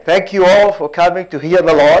Thank you all for coming to hear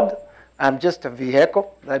the Lord. I'm just a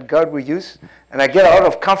vehicle that God will use. And I get a lot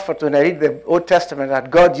of comfort when I read the Old Testament that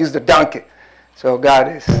God used a donkey. So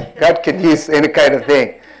God can use any kind of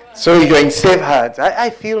thing. So you're in safe hands. I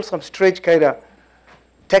feel some strange kind of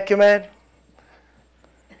techumen.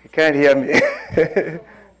 You can't hear me.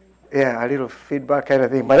 Yeah, a little feedback kind of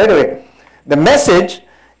thing. But anyway, the message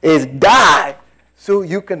is die so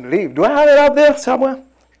you can live. Do I have it up there somewhere?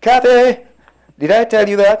 Kathy? Did I tell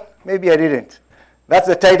you that? Maybe I didn't. That's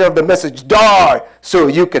the title of the message. Die so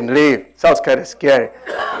you can live. Sounds kind of scary.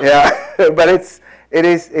 Yeah, but it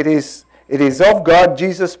is of God.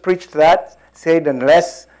 Jesus preached that, said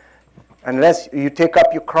unless you take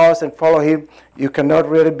up your cross and follow him, you cannot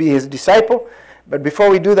really be his disciple. But before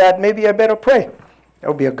we do that, maybe I better pray. That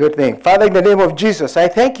would be a good thing. Father, in the name of Jesus, I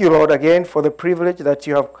thank you, Lord, again for the privilege that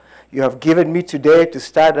you have given me today to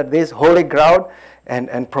start at this holy ground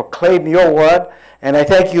and proclaim your word. And I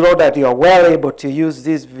thank you, Lord, that you are well able to use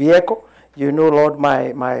this vehicle. You know, Lord,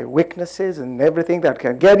 my weaknesses and everything that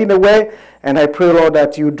can get in the way. And I pray, Lord,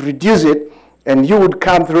 that you would reduce it and you would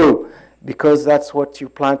come through, because that's what you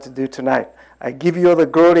plan to do tonight. I give you all the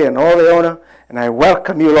glory and all the honor, and I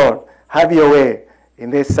welcome you, Lord. Have your way in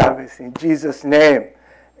this service. In Jesus' name,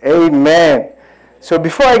 amen. So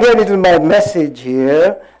before I get into my message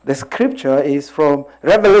here, the scripture is from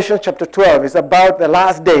Revelation chapter 12. It's about the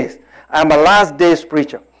last days. I'm a last days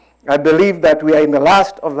preacher. I believe that we are in the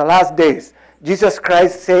last of the last days. Jesus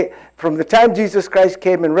Christ said, from the time Jesus Christ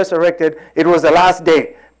came and resurrected, it was the last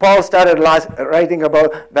day. Paul started writing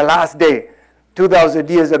about the last day 2,000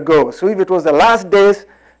 years ago. So if it was the last days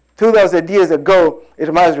 2,000 years ago,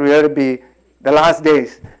 it must really be the last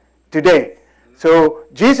days today. So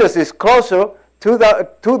Jesus is closer,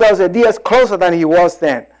 2,000 years closer than he was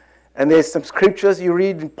then. And there's some scriptures you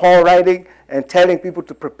read in Paul writing and telling people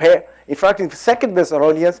to prepare. In fact, in 2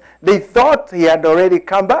 Thessalonians, they thought he had already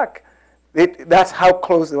come back. That's how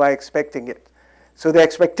close they were expecting it. So the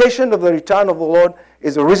expectation of the return of the Lord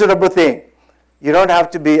is a reasonable thing. You don't have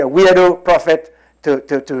to be a weirdo prophet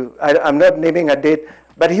I'm not naming a date,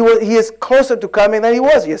 but he is closer to coming than he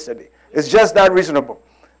was yesterday. It's just that reasonable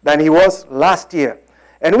than he was last year.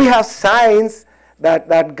 And we have signs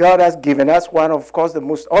that God has given us. One, of course, the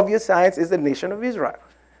most obvious signs is the nation of Israel.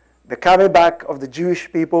 The coming back of the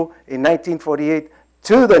Jewish people in 1948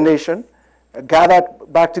 to the nation, gathered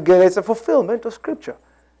back together, is a fulfillment of Scripture.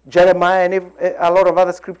 Jeremiah and a lot of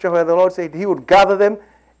other Scripture where the Lord said he would gather them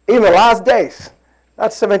in the last days.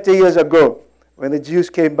 That's 70 years ago when the Jews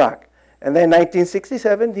came back. And then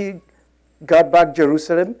 1967, he got back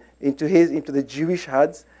Jerusalem into the Jewish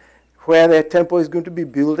huts, where their temple is going to be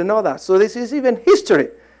built and all that. So this is even history.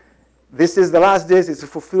 This is the last days. It's a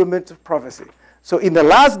fulfillment of prophecy. So in the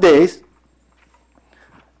last days,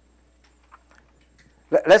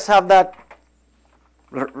 let's have that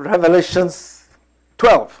Revelations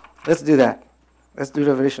 12. Let's do that. Let's do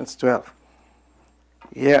Revelations 12.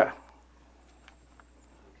 Yeah.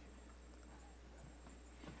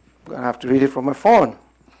 I'm going to have to read it from my phone.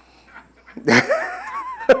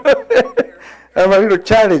 I have a little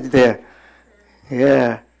challenge there.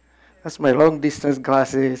 Yeah. That's my long distance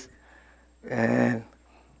glasses. And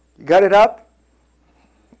you got it up?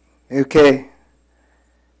 Okay.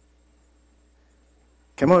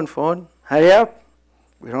 Come on, phone. Hurry up.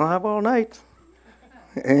 We don't have all night.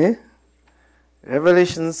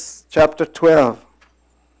 Revelations chapter 12.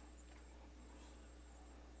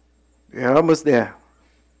 We're almost there.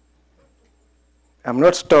 I'm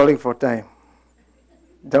not stalling for time.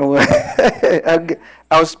 Don't worry.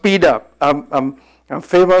 I'll speed up. I'm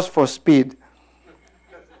famous for speed.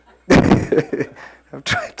 I'm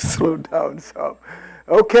trying to slow down some.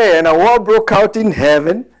 Okay, and a war broke out in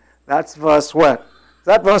heaven. That's verse what? Is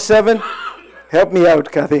that verse 7? Help me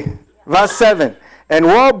out, Kathy. Verse 7. And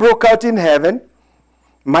war broke out in heaven.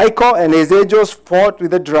 Michael and his angels fought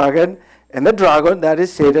with the dragon, and the dragon, that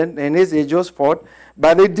is Satan, and his angels fought,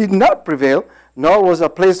 but they did not prevail, nor was a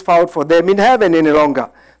place found for them in heaven any longer.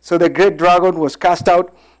 So the great dragon was cast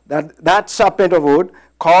out, that serpent of old,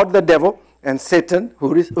 called the devil and Satan,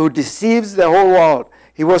 who deceives the whole world.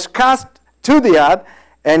 He was cast to the earth,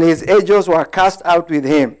 and his angels were cast out with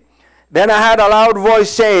him. Then I heard a loud voice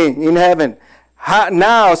saying in heaven,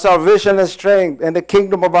 now salvation and strength and the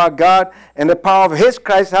kingdom of our God and the power of his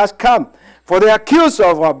Christ has come. For the accuser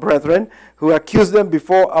of our brethren, who accused them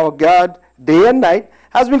before our God day and night,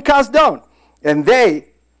 has been cast down. And they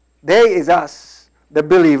is us, the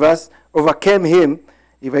believers, overcame him,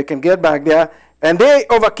 if I can get back there, and they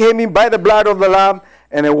overcame him by the blood of the Lamb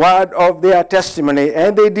and the word of their testimony.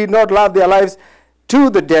 And they did not love their lives to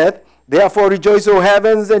the death. Therefore rejoice, O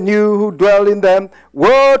heavens, and you who dwell in them.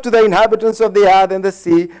 Woe to the inhabitants of the earth and the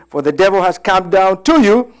sea, for the devil has come down to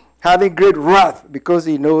you, having great wrath, because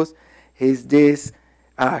he knows his days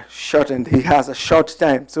are shortened. He has a short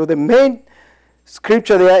time. So the main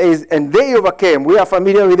scripture there is, and they overcame. We are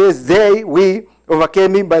familiar with this. We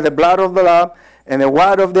overcame him by the blood of the Lamb and the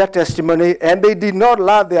word of their testimony, and they did not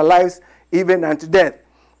love their lives even unto death.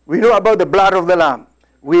 We know about the blood of the Lamb.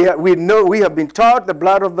 We have been taught the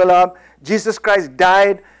blood of the Lamb. Jesus Christ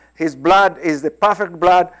died. His blood is the perfect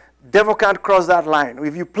blood. Devil can't cross that line.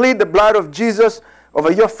 If you plead the blood of Jesus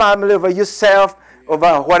over your family, over yourself,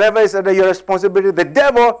 over whatever is under your responsibility, the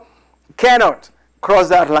devil cannot cross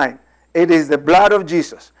that line. It is the blood of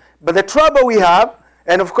Jesus. But the trouble we have,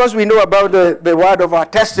 and of course we know about the word of our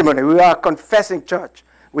testimony. We are a confessing church.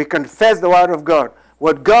 We confess the word of God.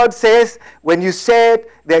 What God says, when you say it,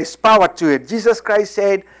 there is power to it. Jesus Christ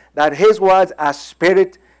said that his words are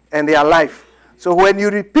spirit and they are life. So when you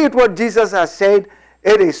repeat what Jesus has said,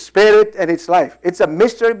 it is spirit and it's life. It's a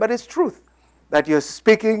mystery, but it's truth. That you're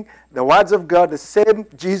speaking the words of God, the same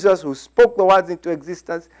Jesus who spoke the words into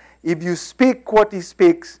existence. If you speak what he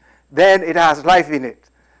speaks, then it has life in it.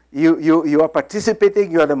 You are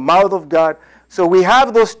participating, you are the mouth of God. So we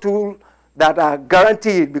have those tools that are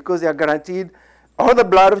guaranteed, because they are guaranteed on the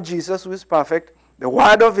blood of Jesus, who is perfect, the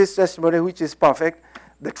word of his testimony, which is perfect.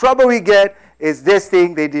 The trouble we get is this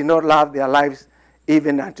thing: they did not love their lives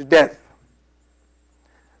even unto death.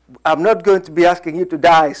 I'm not going to be asking you to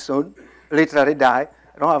die soon, literally die.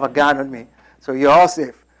 I don't have a gun on me, so you're all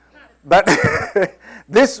safe. But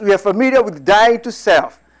we are familiar with dying to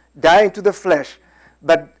self, dying to the flesh.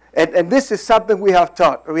 But and this is something we have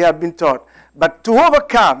been taught. But to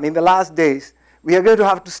overcome in the last days, we are going to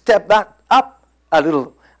have to step back up a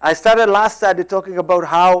little. I started last Saturday talking about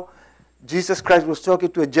how Jesus Christ was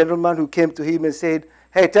talking to a gentleman who came to him and said,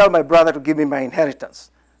 "Hey, tell my brother to give me my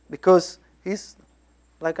inheritance," because he's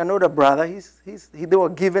like another brother. They were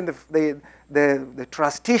given the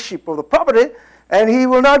trusteeship of the property, and he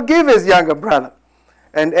will not give his younger brother.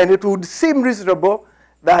 And it would seem reasonable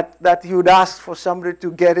that he would ask for somebody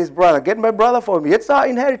to get my brother for me. It's our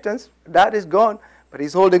inheritance. Dad is gone, but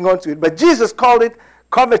he's holding on to it. But Jesus called it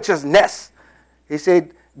covetousness. He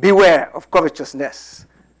said, beware of covetousness.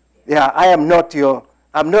 Yeah, I'm not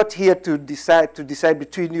here to decide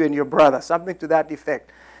between you and your brother, something to that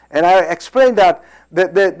effect. And I explained that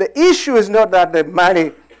the issue is not that the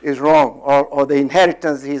money is wrong or the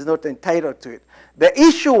inheritance, he is not entitled to it. The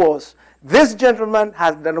issue was, this gentleman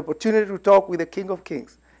had an opportunity to talk with the King of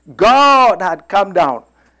Kings. God had come down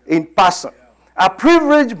in person. A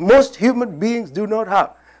privilege most human beings do not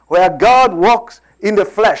have, where God walks in the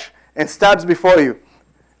flesh and stands before you,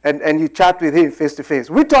 and you chat with him face to face.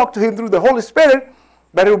 We talk to him through the Holy Spirit,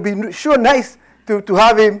 but it would be sure nice to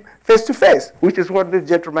have him face to face, which is what this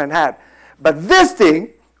gentleman had. But this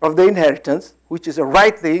thing of the inheritance, which is a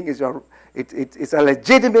right thing, it's a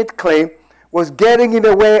legitimate claim, was getting in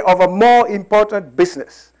the way of a more important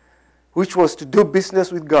business, which was to do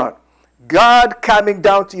business with God. God coming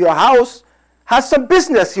down to your house has some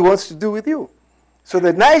business he wants to do with you. So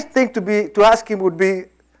the nice thing to ask him would be,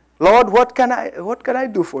 "Lord, what can I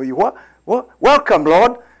do for you? Welcome,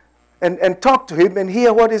 Lord," and talk to him and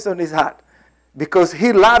hear what is on his heart. Because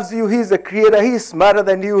he loves you, he's the creator, he's smarter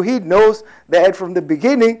than you, he knows the end from the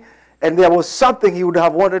beginning, and there was something he would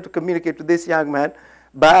have wanted to communicate to this young man,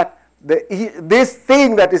 but this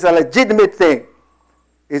thing that is a legitimate thing,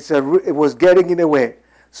 it was getting in the way.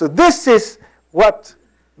 So this is what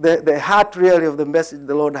the heart really of the message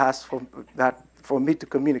the Lord has for me to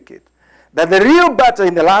communicate. That the real battle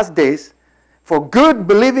in the last days for good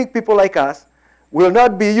believing people like us will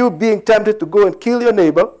not be you being tempted to go and kill your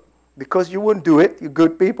neighbor, because you won't do it. You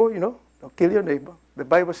good people, don't kill your neighbor. The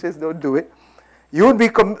Bible says don't do it. You won't be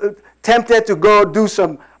tempted to go do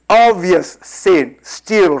some obvious sin,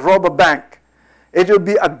 steal, rob a bank. It will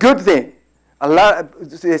be a good thing.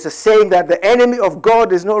 It's a saying that the enemy of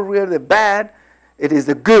God is not really the bad, it is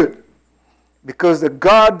the good. Because the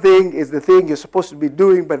God thing is the thing you're supposed to be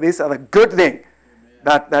doing, but these are the good thing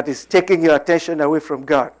that is taking your attention away from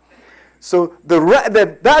God. So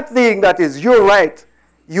that thing that is your right,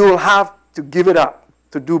 you will have to give it up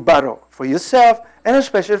to do battle for yourself, and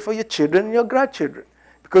especially for your children and your grandchildren.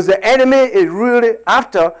 Because the enemy is really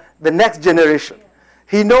after the next generation.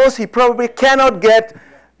 He knows he probably cannot get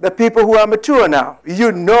the people who are mature now.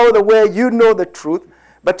 You know the way, you know the truth,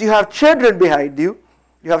 but you have children behind you.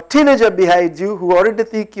 You have teenagers behind you who already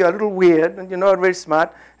think you're a little weird and you're not very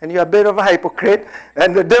smart and you're a bit of a hypocrite,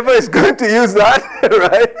 and the devil is going to use that,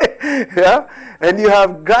 right? Yeah. And you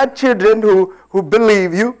have grandchildren who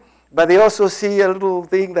believe you, but they also see a little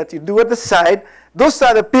thing that you do at the side. Those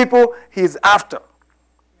are the people he's after,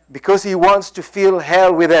 because he wants to fill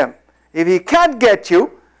hell with them. If he can't get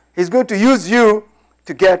you, he's going to use you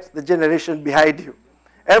to get the generation behind you.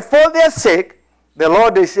 And for their sake, the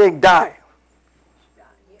Lord is saying, die.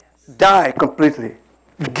 Die completely.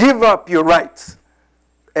 Give up your rights.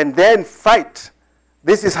 And then fight.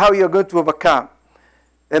 This is how you're going to overcome.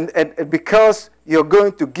 And because you're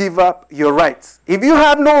going to give up your rights. If you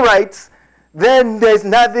have no rights, then there's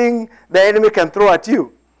nothing the enemy can throw at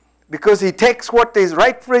you. Because he takes what is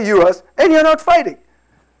rightfully yours, and you're not fighting.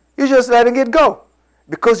 You're just letting it go.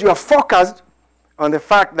 Because you're focused on the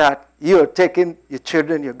fact that you're taking your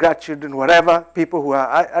children, your grandchildren, whatever, people who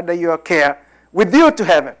are under your care, with you to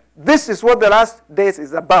heaven. This is what the last days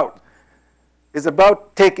is about. It's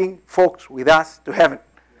about taking folks with us to heaven.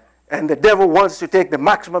 And the devil wants to take the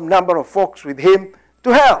maximum number of folks with him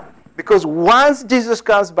to hell. Because once Jesus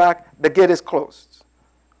comes back, the gate is closed.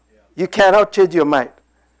 You cannot change your mind.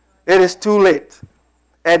 It is too late.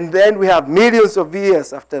 And then we have millions of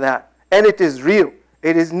years after that. And it is real.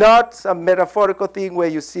 It is not some metaphorical thing where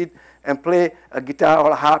you sit and play a guitar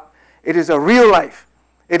or a harp. It is a real life.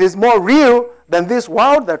 It is more real than this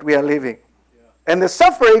world that we are living. And the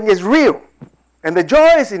suffering is real. And the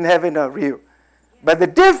joys in heaven are real. But the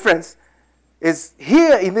difference is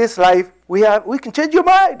here in this life, we can change your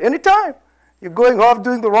mind anytime. You're going off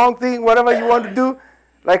doing the wrong thing, whatever you want to do,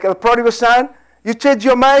 like a prodigal son. You change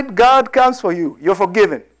your mind, God comes for you. You're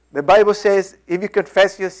forgiven. The Bible says, if you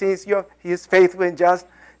confess your sins, He is faithful and just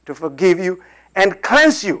to forgive you and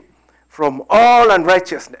cleanse you from all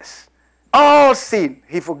unrighteousness. All sin,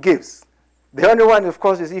 He forgives. The only one, of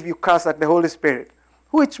course, is if you curse at the Holy Spirit,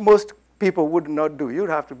 which most people would not do.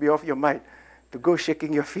 You'd have to be off your mind to go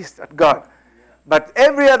shaking your fist at God. But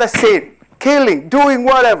every other sin, killing, doing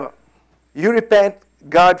whatever, you repent,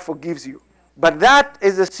 God forgives you. But that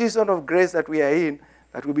is the season of grace that we are in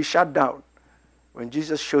that will be shut down when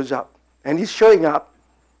Jesus shows up. And He's showing up,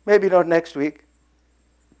 maybe not next week,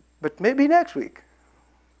 but maybe next week.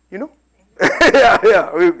 You know?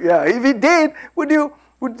 yeah. If He did,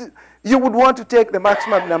 you would want to take the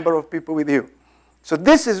maximum number of people with you. So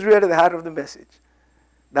this is really the heart of the message.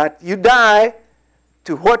 That you die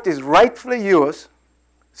to what is rightfully yours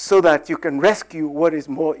so that you can rescue what is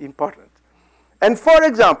more important. And for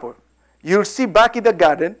example, you'll see back in the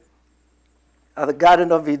Garden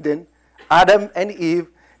of Eden, Adam and Eve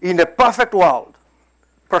in a perfect world,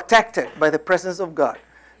 protected by the presence of God.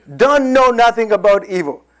 Don't know nothing about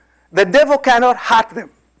evil. The devil cannot hurt them,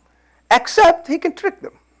 except he can trick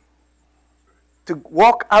them to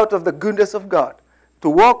walk out of the goodness of God, to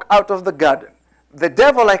walk out of the garden. The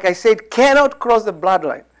devil, like I said, cannot cross the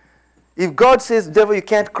bloodline. If God says, devil, you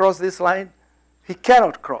can't cross this line, he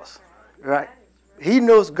cannot cross. Right? He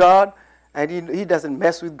knows God, and he doesn't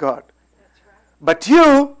mess with God. But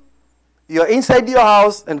you're inside your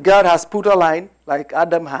house, and God has put a line, like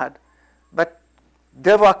Adam had. But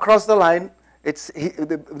devil across the line,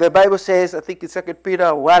 the Bible says, I think it's 2 Peter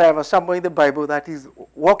or whatever, somewhere in the Bible, that he's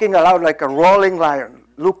walking around like a roaring lion,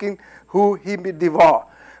 looking who he may devour.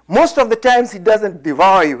 Most of the times he doesn't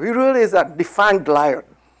devour you. He really is a defanged lion.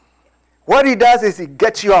 What he does is he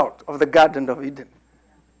gets you out of the Garden of Eden.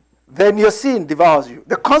 Then your sin devours you.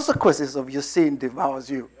 The consequences of your sin devours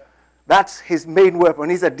you. That's his main weapon.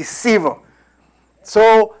 He's a deceiver.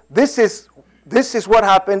 So this is what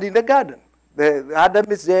happened in the garden.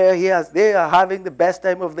 Adam is there. They are having the best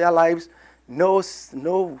time of their lives. No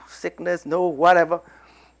sickness, no whatever.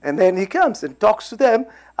 And then he comes and talks to them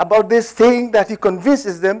about this thing that he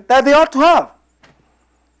convinces them that they ought to have.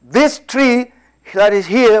 This tree that is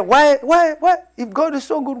here, why? If God is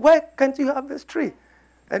so good, why can't you have this tree?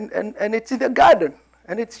 And it's in the garden.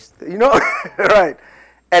 And it's, right.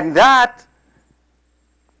 And that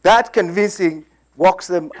convincing walks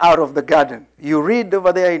them out of the garden. You read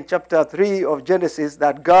over there in chapter 3 of Genesis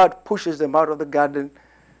that God pushes them out of the garden,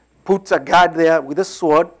 puts a guard there with a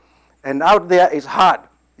sword, and out there is hard.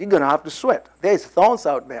 You're going to have to sweat. There's thorns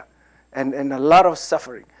out there and a lot of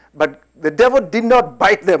suffering. But the devil did not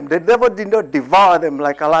bite them. The devil did not devour them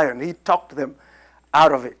like a lion. He talked them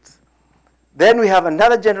out of it. Then we have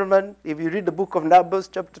another gentleman, if you read the book of Numbers,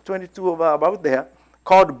 chapter 22, about there,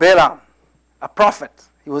 called Balaam, a prophet.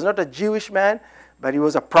 He was not a Jewish man, but he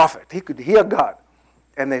was a prophet. He could hear God.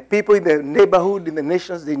 And the people in the neighborhood, in the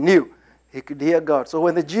nations, they knew he could hear God. So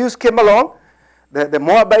when the Jews came along, the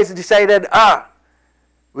Moabites decided,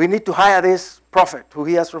 we need to hire this prophet who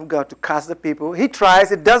hears from God to cast the people. He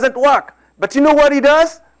tries, it doesn't work. But you know what he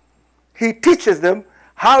does? He teaches them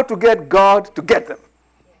how to get God to get them.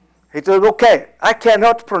 He said, okay, I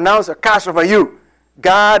cannot pronounce a curse over you.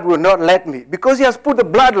 God will not let me. Because he has put the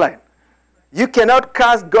bloodline. You cannot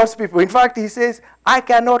curse God's people. In fact, he says, I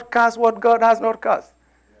cannot curse what God has not cursed.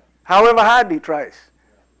 However hard he tries.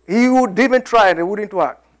 He would even try and it wouldn't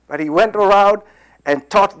work. But he went around and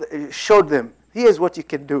showed them, here's what you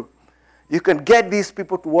can do. You can get these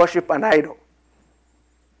people to worship an idol.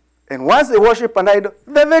 And once they worship an idol,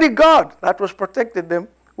 the very God that was protecting them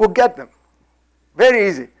will get them. Very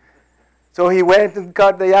easy. So he went and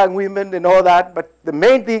got the young women and all that. But the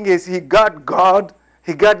main thing is he got God.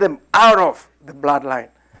 He got them out of the bloodline.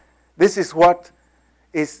 This is what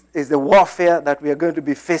is the warfare that we are going to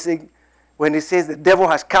be facing when he says the devil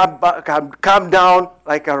has come down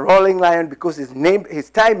like a roaring lion because his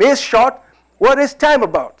time is short. What is time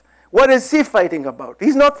about? What is he fighting about?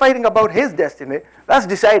 He's not fighting about his destiny. That's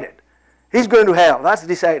decided. He's going to hell. That's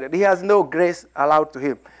decided. He has no grace allowed to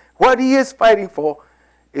him. What he is fighting for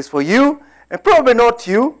is for you, and probably not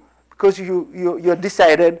you, because you're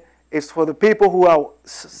decided. It's for the people who are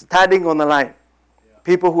standing on the line,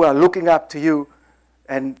 people who are looking up to you,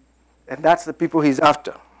 and that's the people he's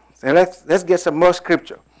after. So let's get some more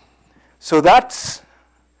scripture. So that's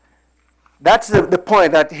the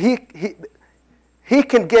point, that he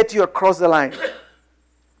can get you across the line.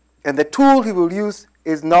 And the tool he will use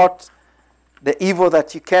is not the evil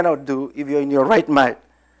that you cannot do if you're in your right mind.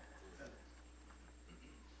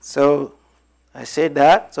 So I said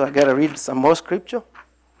that, so I got to read some more scripture.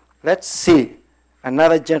 Let's see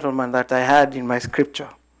another gentleman that I had in my scripture.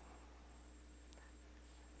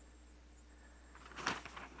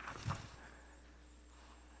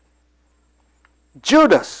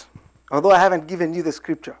 Judas, although I haven't given you the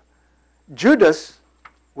scripture, Judas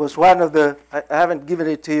was one of the, I haven't given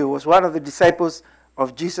it to you, was one of the disciples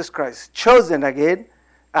of Jesus Christ, chosen again,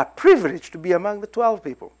 a privilege to be among the 12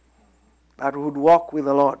 people that would walk with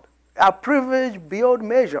the Lord. A privilege beyond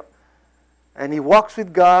measure. And he walks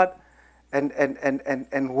with God, and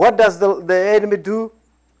what does the enemy do?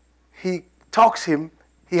 He talks him.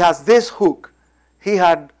 He has this hook. He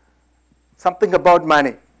had something about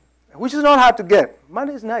money, which is not hard to get.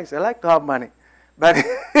 Money is nice. I like to have money. But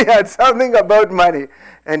he had something about money.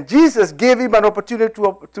 And Jesus gave him an opportunity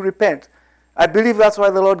to repent. I believe that's why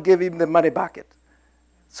the Lord gave him the money bucket,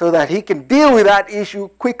 so that he can deal with that issue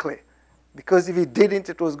quickly. Because if he didn't,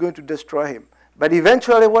 it was going to destroy him. But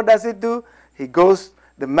eventually, what does it do? He goes,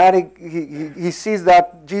 he sees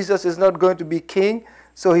that Jesus is not going to be king,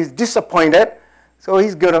 so he's disappointed. So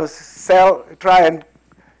he's going to try and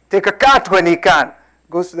take a cut when he can.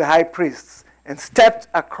 Goes to the high priests and stepped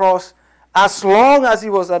across. As long as he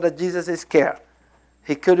was under Jesus' care,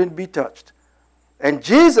 he couldn't be touched. And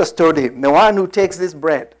Jesus told him, the one who takes this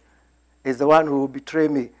bread is the one who will betray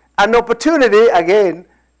me. An opportunity, again,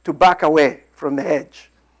 to back away from the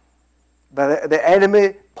edge. But the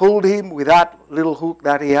enemy pulled him with that little hook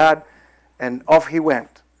that he had, and off he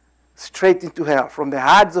went, straight into hell. From the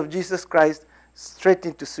hands of Jesus Christ, straight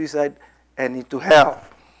into suicide and into hell.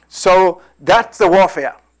 So that's the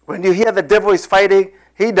warfare. When you hear the devil is fighting,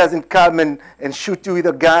 he doesn't come and shoot you with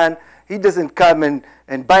a gun. He doesn't come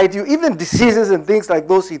and bite you. Even diseases and things like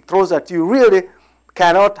those he throws at you really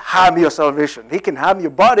cannot harm your salvation. He can harm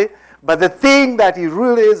your body, but the thing that he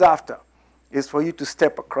really is after is for you to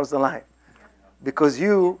step across the line. Because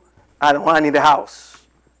you are the one in the house.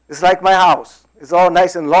 It's like my house. It's all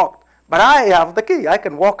nice and locked. But I have the key. I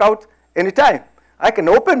can walk out anytime. I can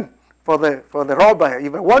open for the robber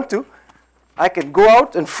if I want to. I can go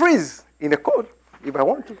out and freeze in a code if I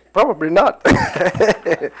want to. Probably not.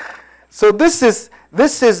 So this is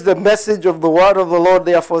the message of the word of the Lord,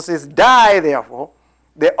 therefore says, die therefore.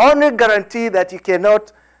 The only guarantee that you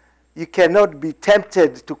cannot be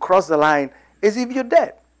tempted to cross the line is if you're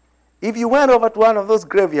dead. If you went over to one of those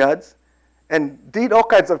graveyards and did all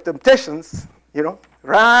kinds of temptations,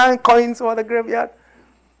 ran coins over the graveyard,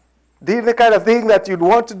 did the kind of thing that you'd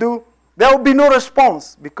want to do, there will be no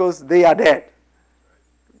response because they are dead.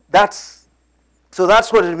 That's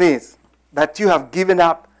what it means, that you have given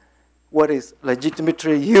up what is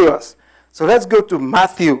legitimately yours. So let's go to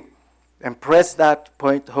Matthew and press that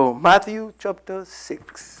point home. Matthew chapter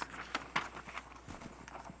 6.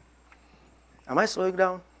 Am I slowing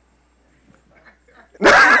down?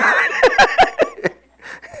 No.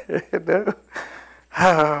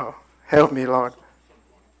 Oh, help me, Lord.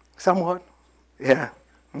 Somewhat? Yeah.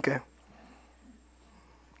 Okay.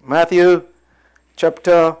 Matthew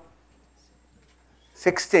chapter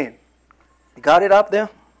 16. You got it up there?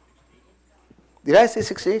 Did I say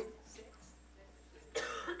 16?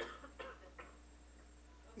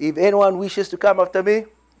 If anyone wishes to come after me?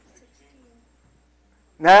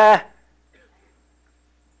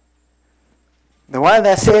 The one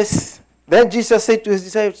that says Then Jesus said to his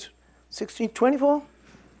disciples, 16:24?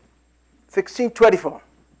 16:24.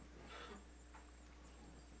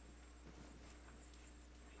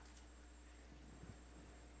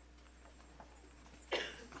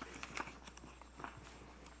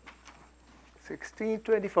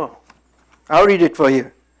 I'll read it for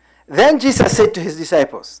you. Then Jesus said to his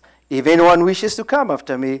disciples, if anyone wishes to come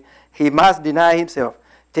after me, he must deny himself,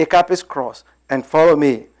 take up his cross, and follow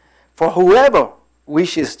me. For whoever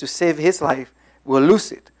wishes to save his life will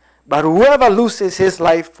lose it. But whoever loses his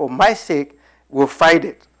life for my sake will find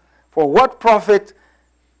it. For what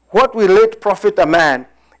will it profit a man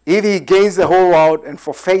if he gains the whole world and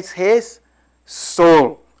forfeits his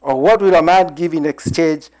soul? Or what will a man give in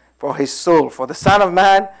exchange for his soul? For the Son of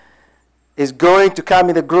Man is going to come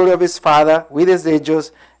in the glory of his Father with his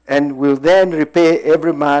angels, and will then repay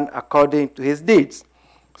every man according to his deeds.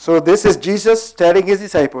 So this is Jesus telling his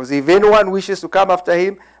disciples, if anyone wishes to come after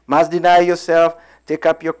him, must deny yourself, take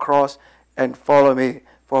up your cross, and follow me.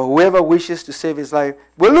 For whoever wishes to save his life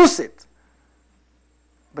will lose it.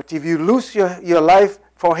 But if you lose your life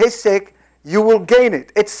for his sake, you will gain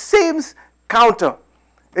it. It seems counter.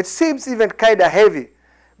 It seems even kind of heavy.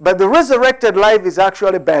 But the resurrected life is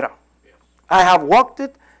actually better. I have walked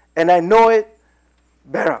it, and I know it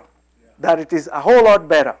better. That it is a whole lot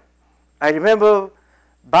better. I remember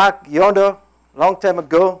back yonder, long time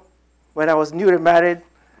ago, when I was newly married,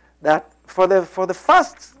 that for the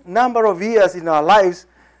first number of years in our lives,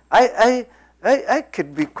 I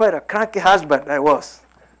could be quite a cranky husband. I was.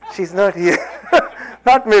 She's not here.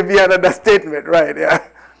 That may be an understatement, right? Yeah.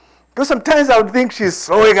 Because sometimes I would think she's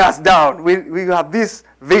slowing us down. We have this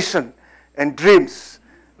vision and dreams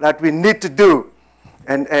that we need to do,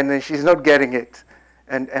 and she's not getting it.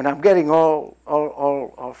 And I'm getting all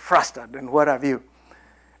frustrated and what have you.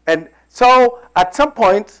 And so at some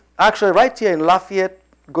point, actually right here in Lafayette,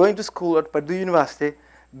 going to school at Purdue University,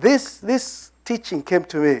 this teaching came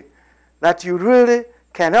to me that you really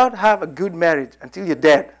cannot have a good marriage until you're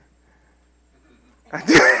dead.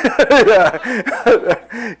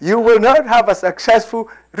 You will not have a successful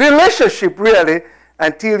relationship really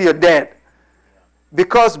until you're dead.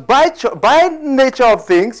 Because by nature of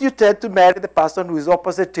things, you tend to marry the person who is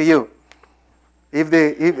opposite to you. If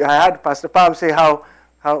I had Pastor Palm say how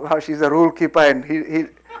she's a rule keeper, and he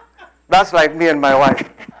that's like me and my wife.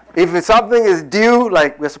 If something is due,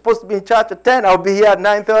 like we're supposed to be in church at 10, I'll be here at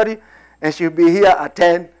 9:30, and she'll be here at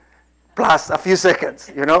 10 plus a few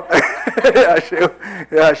seconds, you know.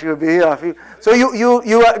 She'll be here a few. So you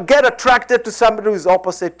get attracted to somebody who is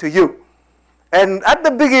opposite to you. And at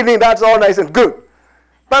the beginning, that's all nice and good.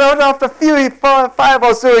 But after a few, 5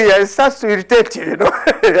 or so years, it starts to irritate you, you know.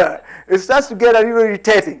 Yeah. It starts to get a little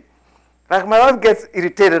irritating. Like my wife gets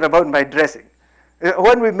irritated about my dressing.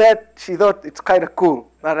 When we met, she thought it's kind of cool.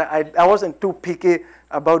 But I wasn't too picky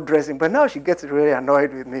about dressing. But now she gets really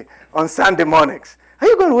annoyed with me on Sunday mornings. Are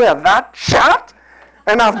you going to wear that shirt?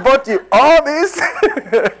 And I've bought you all this?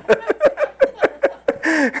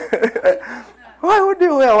 Why would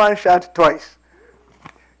you wear one shirt twice?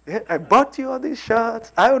 Yeah, I bought you all these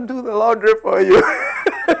shirts. I will do the laundry for you.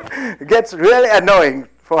 It gets really annoying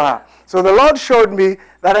for her. So the Lord showed me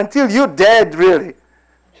that until you're dead, really,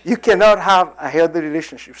 you cannot have a healthy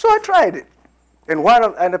relationship. So I tried it. And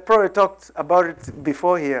I probably talked about it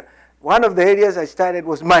before here. One of the areas I started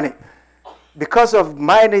was money. Because of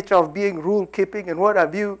my nature of being rule-keeping and what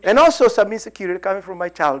have you, and also some insecurity coming from my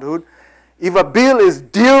childhood, if a bill is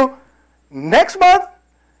due next month,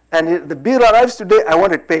 and the bill arrives today, I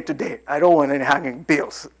want it paid today. I don't want any hanging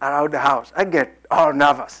bills around the house. I get all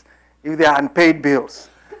nervous if they are unpaid bills.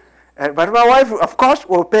 But my wife, of course,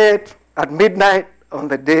 will pay it at midnight on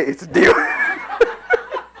the day it's due.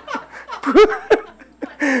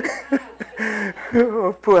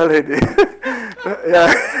 Oh, poor lady.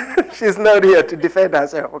 Yeah. She's not here to defend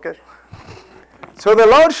herself, okay? So the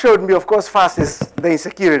Lord showed me, of course, first is the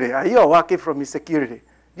insecurity. You are working from insecurity.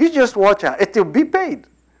 You just watch her. It will be paid.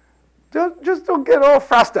 Just don't get all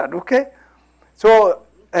frustrated, okay? So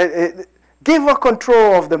give her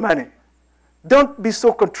control of the money. Don't be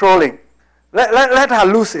so controlling. Let her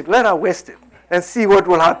lose it. Let her waste it and see what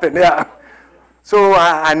will happen. Yeah. So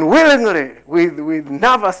unwillingly, with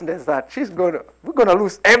nervousness that we're going to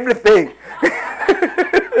lose everything.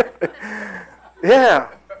 Yeah.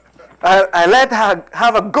 I let her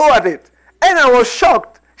have a go at it. And I was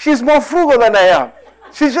shocked. She's more frugal than I am.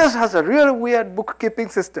 She just has a really weird bookkeeping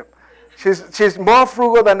system. She's more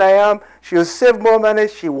frugal than I am. She'll save more money.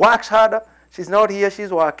 She works harder. She's not here.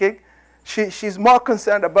 She's working. She's more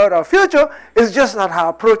concerned about our future. It's just that her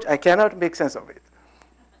approach, I cannot make sense of it.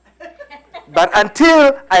 But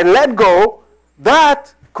until I let go,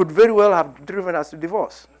 that could very well have driven us to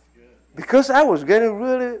divorce. Because I was getting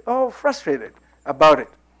really frustrated about it.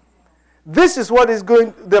 This is what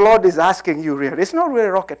the Lord is asking you really. It's not really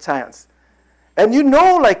rocket science. And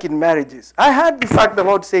like in marriages, I heard in fact the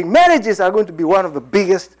Lord saying marriages are going to be one of the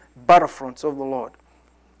biggest battlefronts of the Lord.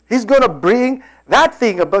 He's going to bring that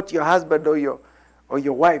thing about your husband or your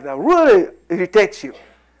wife that really irritates you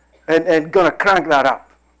and going to crank that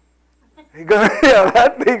up. You're going to hear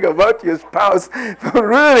that thing about your spouse that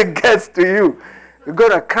really gets to you. You're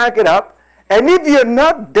going to crank it up. And if you're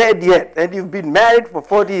not dead yet and you've been married for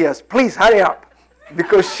 40 years, please hurry up.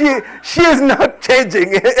 Because she is not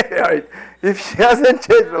changing. Right? If she hasn't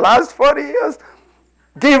changed the last 40 years,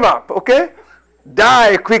 give up, okay?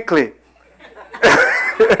 Die quickly.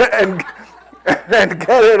 and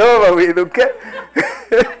get it over with, okay?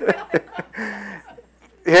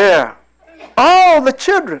 Yeah. All the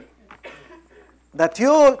children. That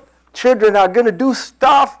your children are going to do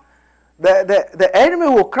stuff, the enemy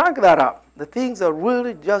will crank that up. The things that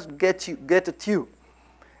really just get at you.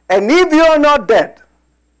 And if you're not dead,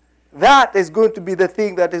 that is going to be the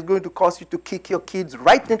thing that is going to cause you to kick your kids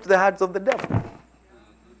right into the hands of the devil.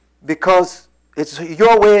 Because it's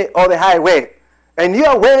your way or the highway. And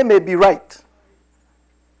your way may be right.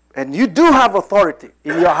 And you do have authority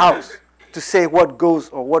in your house to say what goes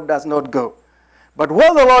or what does not go. But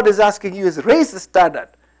what the Lord is asking you is raise the standard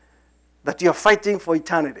that you're fighting for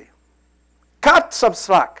eternity. Cut some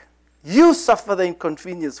slack. You suffer the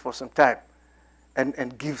inconvenience for some time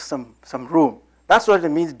and give some room. That's what it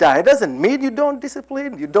means, die. It doesn't mean you don't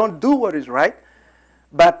discipline, you don't do what is right,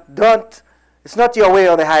 but it's not your way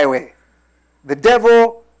or the highway. The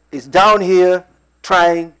devil is down here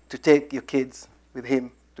trying to take your kids with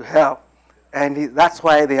him to hell. And that's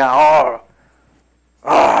why they are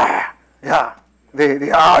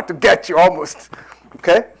they are out to get you almost.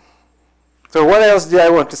 Okay? So what else do I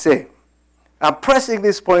want to say? I'm pressing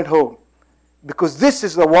this point home because this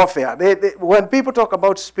is the warfare. When people talk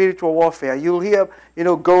about spiritual warfare, you'll hear,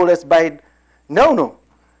 go, let's bite. No.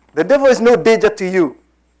 The devil is no danger to you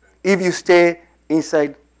if you stay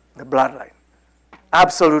inside the bloodline.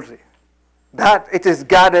 Absolutely. That it is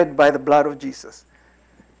guarded by the blood of Jesus.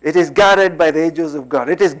 It is guarded by the angels of God.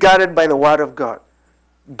 It is guarded by the word of God.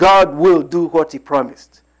 God will do what he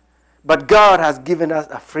promised. But God has given us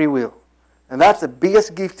a free will. And that's the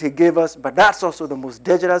biggest gift he gave us, but that's also the most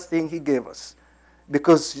dangerous thing he gave us.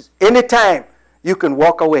 Because anytime you can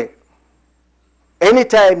walk away.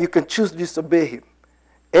 Anytime you can choose to disobey him.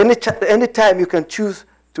 Anytime you can choose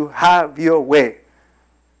to have your way.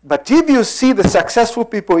 But if you see the successful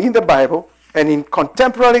people in the Bible and in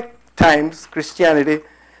contemporary times, Christianity,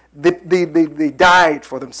 they died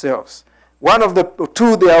for themselves. One of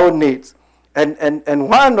to their own needs. And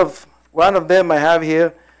one of them I have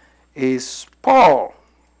here is Paul.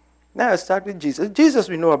 Now I start with Jesus. Jesus,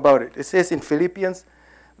 we know about it. It says in Philippians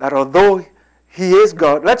that although he is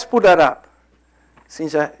God, let's put that up.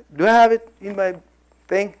 Do I have it in my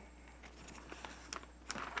thing?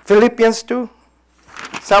 Philippians 2,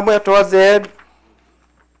 somewhere towards the end.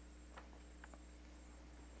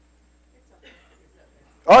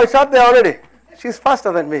 Oh, it's up there already. She's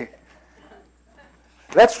faster than me.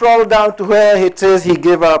 Let's scroll down to where it says he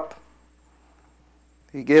gave up.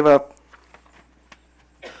 He gave up.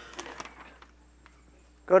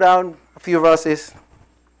 Go down a few verses.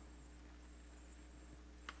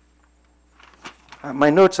 My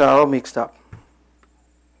notes are all mixed up.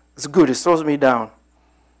 It's good. It slows me down.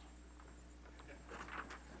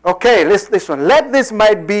 Okay, this one. Let this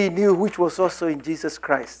might be in you, which was also in Jesus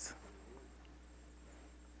Christ.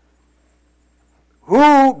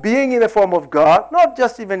 Who, being in the form of God, not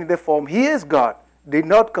just even in the form, he is God, did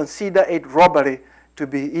not consider it robbery to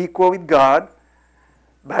be equal with God,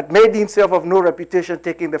 but made himself of no reputation,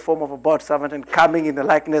 taking the form of a bondservant and coming in the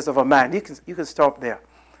likeness of a man. You can stop there.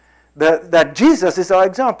 That Jesus is our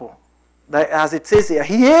example. That, as it says here,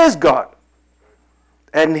 he is God.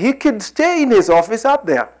 And he could stay in his office up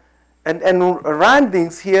there and run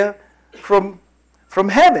things here from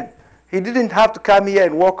heaven. He didn't have to come here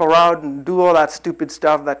and walk around and do all that stupid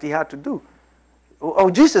stuff that he had to do.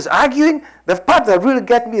 Oh, Jesus arguing? The part that really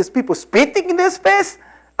gets me is people spitting in his face.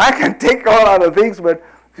 I can take all other things, but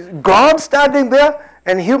God standing there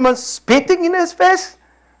and humans spitting in his face?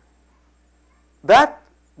 That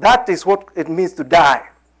is what it means to die.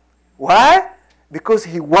 Why? Because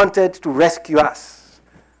he wanted to rescue us.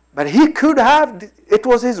 But he could have, it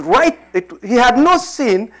was his right. He had no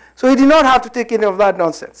sin, so he did not have to take any of that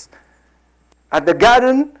nonsense. At the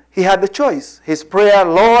garden, he had the choice. His prayer,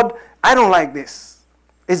 Lord, I don't like this.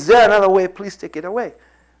 Is there another way? Please take it away.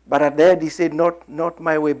 But at the end, he said, not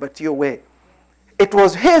my way, but your way. it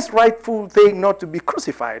was his rightful thing not to be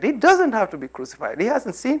crucified. He doesn't have to be crucified. He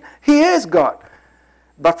hasn't sinned. He is God.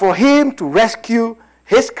 But for him to rescue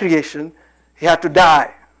his creation, he had to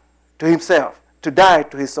die to himself, to die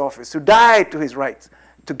to his office, to die to his rights,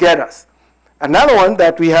 to get us. Another one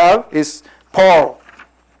that we have is Paul.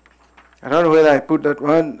 I don't know whether I put that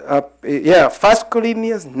one up. Yeah, 1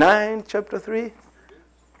 Corinthians 9, chapter 3.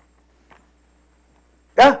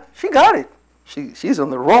 Yeah, she got it. She's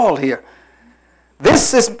on the roll here.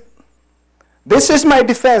 This is my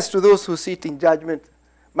defense to those who sit in judgment.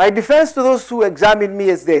 My defense to those who examine me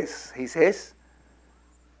is this, he says.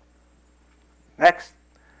 Next.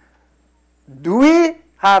 Do we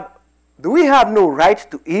have no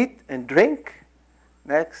right to eat and drink?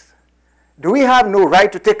 Next. Do we have no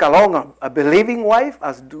right to take along a believing wife,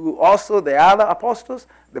 as do also the other apostles,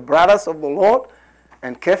 the brothers of the Lord,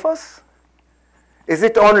 and Cephas? Is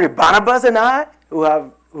it only Barnabas and I who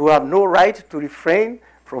have no right to refrain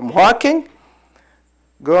from working?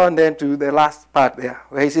 Go on then to the last part there,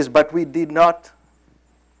 where he says, but we did not.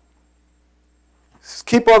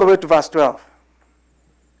 Skip all the way to verse 12.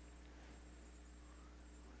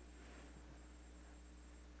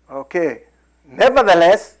 Okay.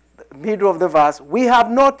 Nevertheless, the middle of the verse, we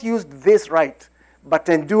have not used this right, but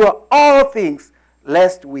endure all things,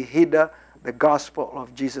 lest we hinder the gospel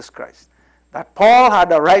of Jesus Christ. That Paul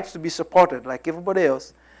had a right to be supported like everybody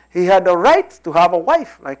else. He had a right to have a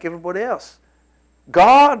wife like everybody else.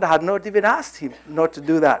 God had not even asked him not to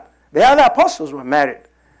do that. The other apostles were married.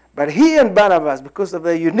 But he and Barnabas, because of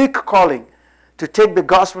their unique calling to take the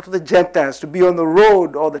gospel to the Gentiles, to be on the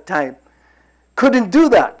road all the time, couldn't do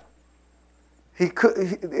that.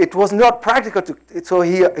 It was not practical so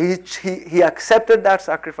he accepted that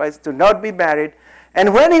sacrifice to not be married.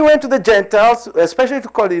 And when he went to the Gentiles, especially to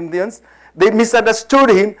Corinthians, they misunderstood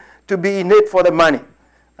him to be in it for the money.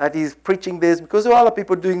 That he's preaching this because there were other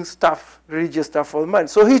people doing stuff, religious stuff for the money.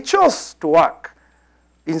 So he chose to work.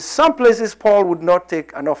 In some places, Paul would not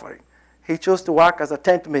take an offering. He chose to work as a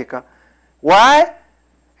tent maker. Why?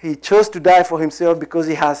 He chose to die for himself because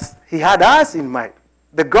he had us in mind.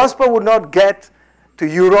 The gospel would not get to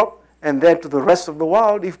Europe and then to the rest of the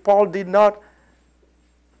world if Paul did not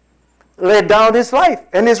lay down his life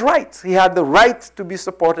and his rights. He had the right to be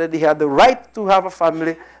supported. He had the right to have a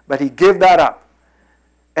family, but he gave that up.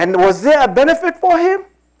 And was there a benefit for him?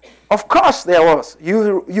 Of course there was.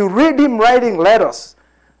 You read him writing letters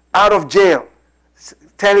out of jail,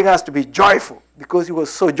 telling us to be joyful because he was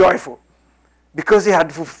so joyful. Because he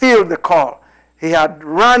had fulfilled the call. He had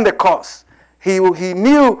run the course. He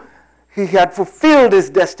knew he had fulfilled his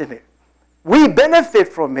destiny. We benefit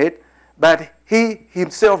from it, but he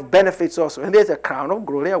himself benefits also. And there's a crown of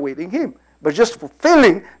glory awaiting him. But just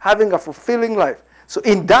having a fulfilling life. So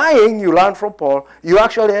in dying, you learn from Paul, you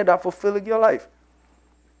actually end up fulfilling your life.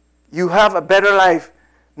 You have a better life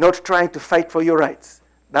not trying to fight for your rights.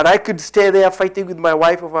 That I could stay there fighting with my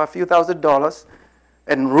wife over a few $1,000s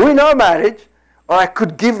and ruin our marriage, or I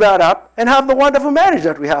could give that up and have the wonderful marriage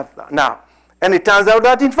that we have now. And it turns out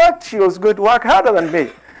that, in fact, she was going to work harder than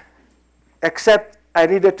me. Except I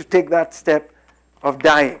needed to take that step of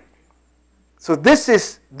dying. So this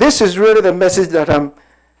is really the message that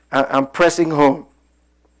I'm pressing home.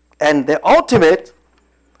 And the ultimate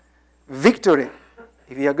victory,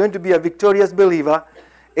 if you are going to be a victorious believer,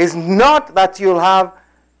 is not that you'll have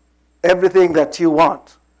everything that you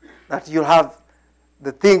want, that you'll have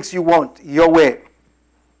the things you want your way.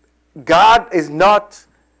 God is not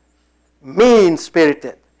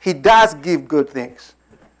mean-spirited. He does give good things.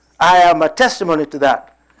 I am a testimony to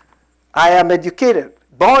that. I am educated,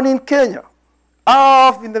 born in Kenya,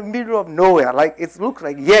 off in the middle of nowhere. Like it looks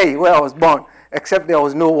like Yei, where I was born, except there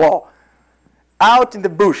was no wall. Out in the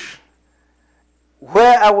bush,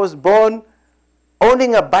 where I was born,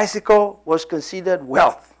 owning a bicycle was considered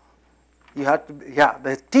wealth.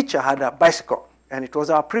 The teacher had a bicycle, and it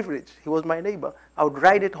was our privilege. He was my neighbor. I would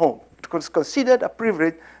ride it home. It was considered a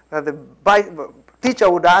privilege that the teacher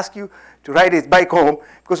would ask you to ride his bike home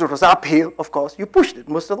because it was uphill, of course. You pushed it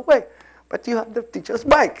most of the way. But you had the teacher's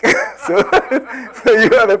bike. so you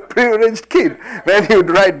had a privileged kid. Then he would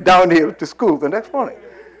ride downhill to school the next morning.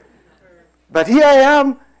 But here I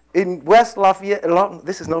am in West Lafayette.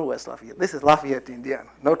 This is not West Lafayette. This is Lafayette, Indiana,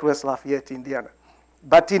 not West Lafayette, Indiana.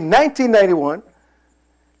 But in 1991,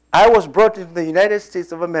 I was brought into the United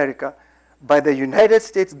States of America by the United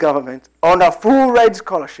States government on a full ride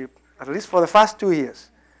scholarship, at least for the first 2 years.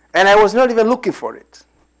 And I was not even looking for it.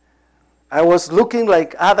 I was looking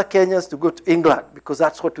like other Kenyans to go to England because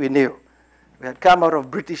that's what we knew. We had come out of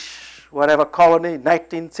British whatever colony in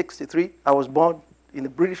 1963. I was born in the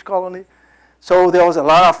British colony. So there was a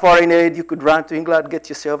lot of foreign aid. You could run to England, get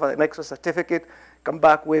yourself an extra certificate, come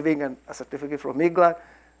back waving a certificate from England,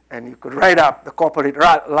 and you could ride up the corporate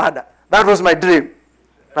ladder. That was my dream.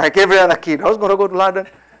 Like every other kid, I was going to go to London,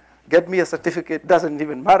 get me a certificate. Doesn't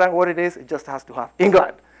even matter what it is. It just has to have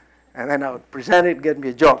England. And then I would present it, get me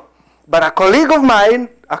a job. But a colleague of mine,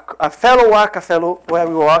 a fellow where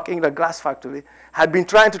we were working in the glass factory, had been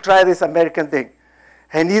trying to try this American thing.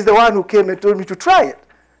 And he's the one who came and told me to try it.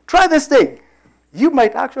 Try this thing. You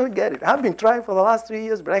might actually get it. I've been trying for the last 3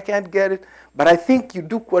 years, but I can't get it. But I think you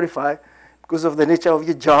do qualify because of the nature of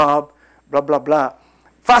your job, blah, blah, blah.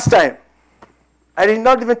 First time. I did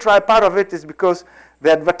not even try. Part of it is because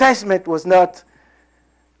the advertisement was not,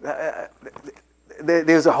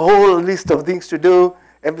 there's a whole list of things to do,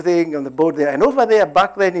 everything on the board there. And over there,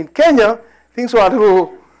 back then in Kenya, things were a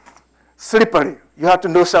little slippery. You have to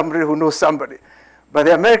know somebody who knows somebody. But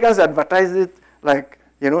the Americans advertise it like,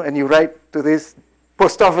 and you write to this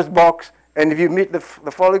post office box, and if you meet the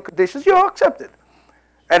following conditions, you're accepted.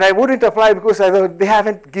 And I wouldn't apply because I thought they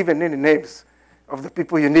haven't given any names of the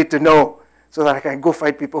people you need to know so that I can go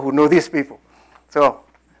find people who know these people. So,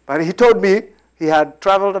 but he told me he had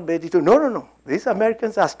traveled a bit. He told, no. These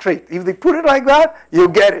Americans are straight. If they put it like that, you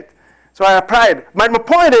get it. So I applied. My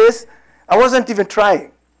point is, I wasn't even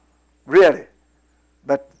trying, really.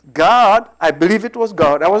 But God, I believe it was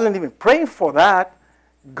God. I wasn't even praying for that.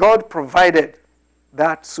 God provided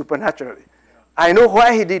that supernaturally. I know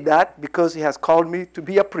why he did that, because he has called me to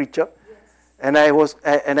be a preacher. And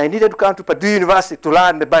I needed to come to Purdue University to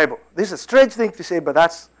learn the Bible. This is a strange thing to say, but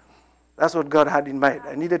that's what God had in mind.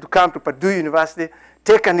 I needed to come to Purdue University,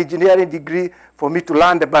 take an engineering degree for me to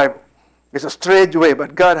learn the Bible. It's a strange way,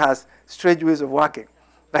 but God has strange ways of working.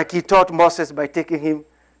 Like he taught Moses by taking him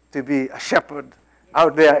to be a shepherd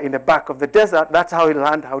out there in the back of the desert. That's how he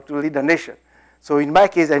learned how to lead a nation. So in my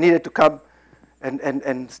case, I needed to come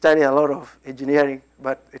and study a lot of engineering,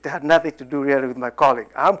 but it had nothing to do really with my calling.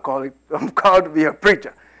 I'm called to be a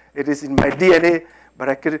preacher. It is in my DNA,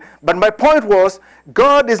 but my point was,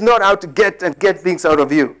 God is not out to get things out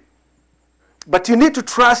of you. But you need to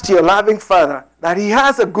trust your loving Father that he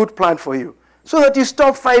has a good plan for you, so that you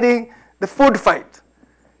stop fighting the food fight.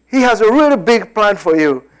 He has a really big plan for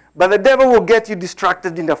you, but the devil will get you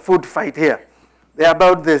distracted in the food fight here. They're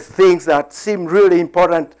about the things that seem really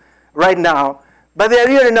important right now, but they're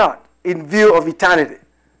really not in view of eternity.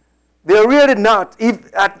 They're really not.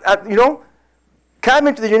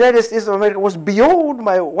 Coming to the United States of America was beyond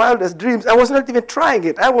my wildest dreams. I was not even trying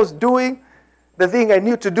it. I was doing the thing I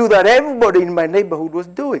knew to do that everybody in my neighborhood was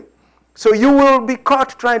doing. So you will be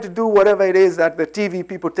caught trying to do whatever it is that the TV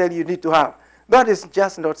people tell you need to have. That is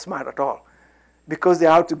just not smart at all, because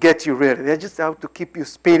they're out to get you, really. They're just out to keep you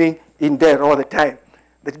spinning in there all the time.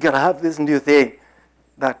 That you're going to have this new thing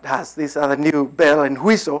that has this other new bell and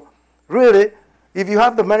whistle. Really, if you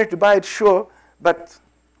have the money to buy it, sure, but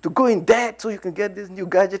to go in debt so you can get this new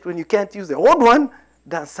gadget when you can't use the old one,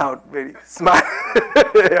 doesn't sound very smart.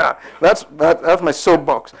 Yeah, that's my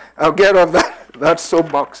soapbox. I'll get off that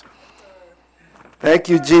soapbox. Thank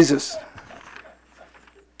you, Jesus.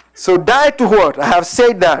 So die to what? I have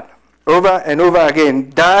said that over and over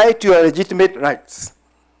again. Die to your legitimate rights.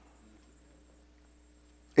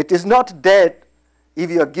 It is not dead if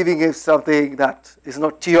you are giving him something that is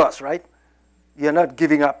not yours, right? You're not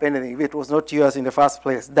giving up anything if it was not yours in the first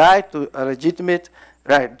place. Die to a legitimate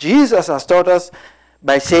right. Jesus has taught us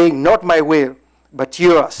by saying, not my will, but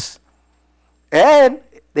yours. And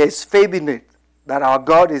there's faith in it that our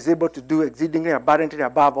God is able to do exceedingly abundantly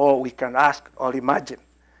above all we can ask or imagine.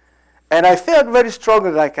 And I felt very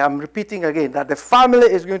strongly, like I'm repeating again, that the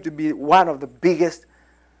family is going to be one of the biggest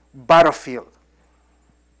battlefields.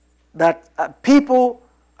 That people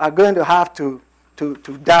are going to have to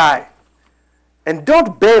die. And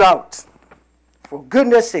don't bail out. For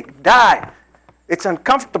goodness sake, die. It's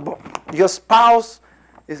uncomfortable. Your spouse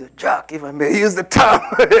is a jerk, if I may use the term.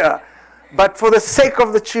 Yeah. But for the sake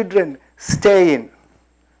of the children, stay in.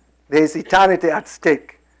 There is eternity at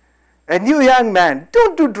stake. And you young man,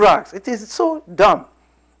 don't do drugs. It is so dumb.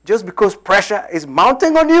 Just because pressure is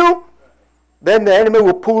mounting on you, then the enemy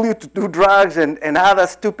will pull you to do drugs and other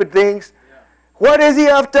stupid things. Yeah. What is he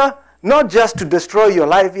after? Not just to destroy your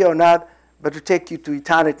life here on earth, but to take you to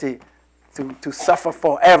eternity, to suffer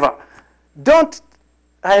forever.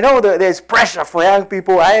 I know that there's pressure for young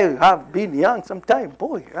people. I have been young sometime.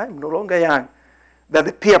 Boy, I'm no longer young. That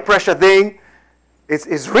the peer pressure thing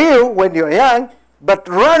is real when you're young, but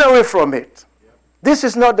run away from it. Yeah. This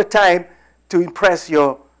is not the time to impress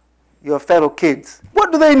your fellow kids.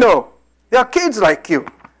 What do they know? They are kids like you.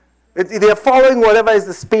 They are following whatever is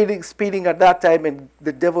the speeding at that time, and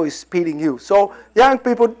the devil is speeding you. So young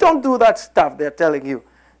people, don't do that stuff they're telling you.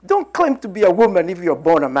 Don't claim to be a woman if you're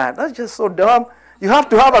born a man. That's just so dumb. You have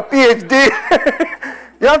to have a PhD.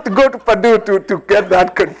 You have to go to Purdue to get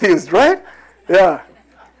that confused, right? Yeah.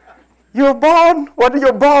 You're born what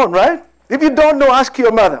you're born, right? If you don't know, ask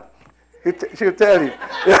your mother. She'll tell you.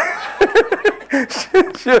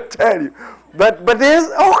 She'll tell you. But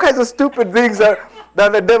there's all kinds of stupid things that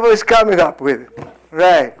the devil is coming up with.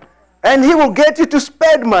 Right. And he will get you to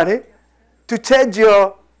spend money to change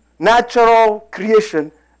your natural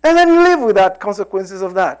creation and then live without consequences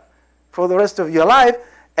of that for the rest of your life.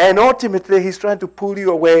 And ultimately, he's trying to pull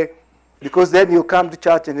you away, because then you'll come to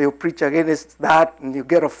church and he'll preach against that, and you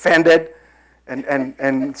get offended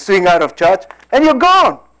and swing out of church, and you're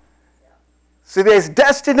gone. So there's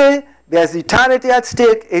destiny, there's eternity at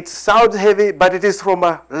stake. It sounds heavy, but it is from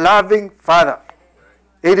a loving Father.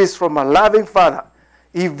 It is from a loving Father.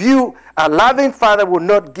 A loving father will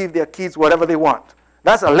not give their kids whatever they want.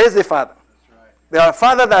 That's a lazy father. There are a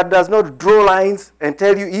father that does not draw lines and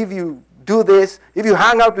tell you, if you do this, if you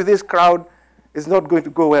hang out with this crowd, it's not going to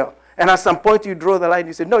go well. And at some point you draw the line,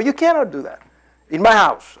 you say, no, you cannot do that. In my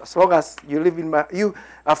house, as long as you live in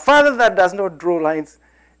a father that does not draw lines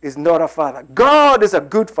is not a father. God is a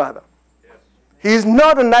good father. Yes. He's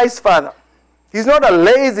not a nice father. He's not a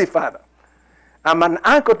lazy father. I'm an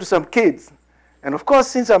uncle to some kids. And of course,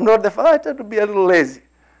 since I'm not the father, I tend to be a little lazy.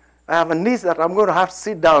 I have a niece that I'm going to have to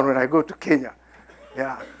sit down when I go to Kenya.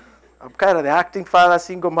 Yeah. I'm kind of the acting father,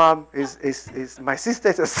 single mom. My sister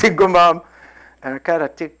is a single mom. And I kind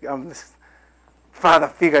of take this father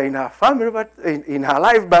figure in her family, but in her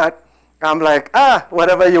life, but I'm like,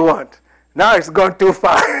 whatever you want. Now it's gone too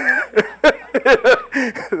far.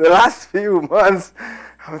 The last few months,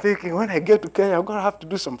 I'm thinking, when I get to Kenya, I'm going to have to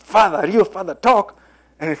do some real father talk,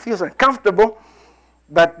 and it feels uncomfortable.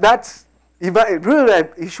 But that's,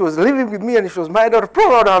 if she was living with me and she was my daughter,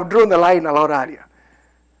 probably would have drawn the line a lot earlier.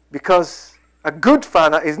 Because a good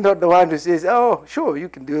father is not the one who says, oh, sure, you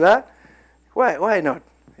can do that. Why not?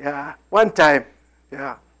 Yeah, one time.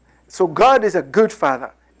 Yeah. So God is a good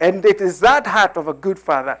father. And it is that heart of a good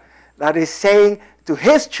father that is saying to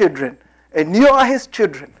his children, and you are his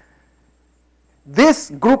children, this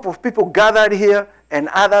group of people gathered here and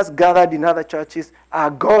others gathered in other churches are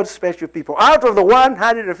God's special people. Out of the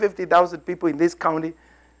 150,000 people in this county,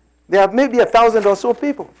 there are maybe 1,000 or so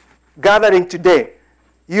people gathering today.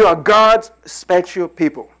 You are God's special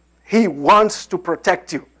people. He wants to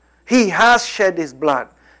protect you. He has shed his blood.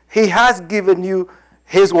 He has given you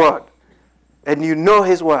his word. And you know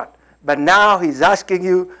his word. But now he's asking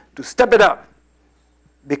you to step it up.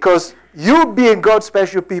 Because you being God's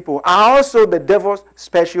special people are also the devil's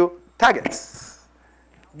special targets.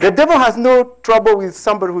 The devil has no trouble with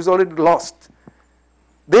somebody who's already lost.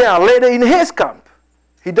 They are later in his camp.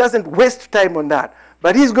 He doesn't waste time on that.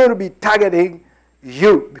 But he's going to be targeting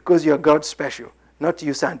you because you're God's special. Not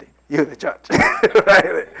you, Sunday. You're the church.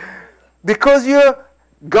 Right? Because you're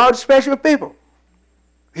God's special people.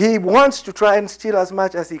 He wants to try and steal as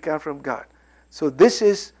much as he can from God. So this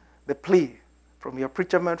is the plea from your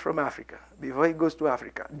preacher man from Africa before he goes to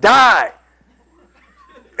Africa. Die!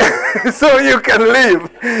 So you can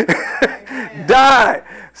live. Die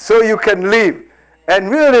so you can live. And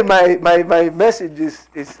really my message is,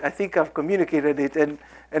 I think I've communicated it,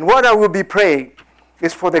 and what I will be praying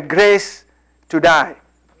is for the grace to die.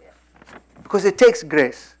 Because it takes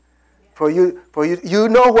grace for you. You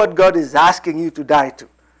know what God is asking you to die to.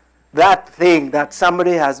 That thing that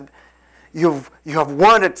somebody has, you have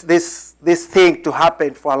wanted this thing to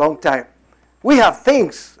happen for a long time. We have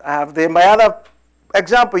things. I have my other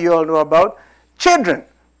example you all know about, children.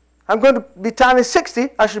 I'm going to be turning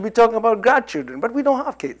 60. I should be talking about grandchildren, but we don't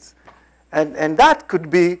have kids. And that could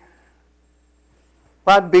be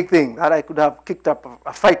one big thing that I could have kicked up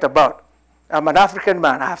a fight about. I'm an African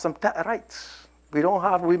man. I have some rights. We don't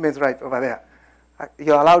have women's rights over there.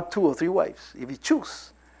 You're allowed 2 or 3 wives if you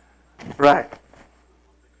choose. Right.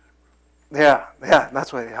 Yeah,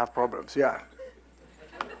 that's why they have problems, yeah.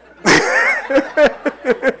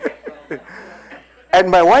 And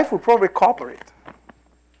my wife will probably cooperate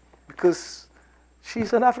because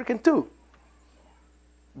she's an African too.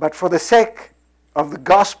 But for the sake of the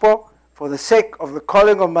gospel, for the sake of the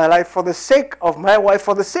calling of my life, for the sake of my wife,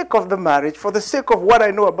 for the sake of the marriage, for the sake of what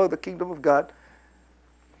I know about the kingdom of God,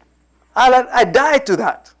 I die to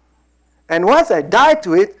that. And once I die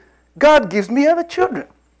to it, God gives me other children.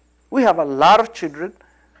 We have a lot of children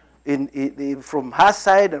from her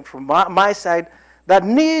side and from my side that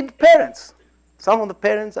need parents. Some of the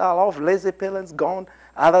parents are all lazy parents, gone.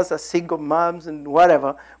 Others are single moms and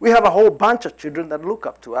whatever. We have a whole bunch of children that look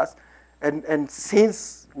up to us. And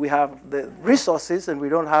since we have the resources and we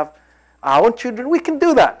don't have our own children, we can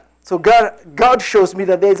do that. So God shows me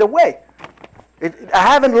that there's a way. I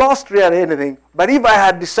haven't lost really anything. But if I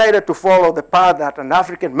had decided to follow the path that an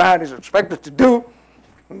African man is expected to do,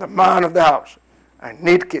 I'm the man of the house. I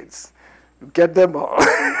need kids. You get them all.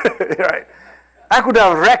 Right. I could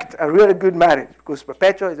have wrecked a really good marriage because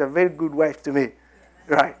Perpetua is a very good wife to me.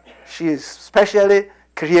 Right. She is specially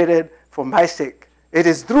created for my sake. It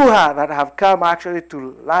is through her that I have come actually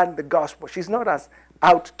to learn the gospel. She's not as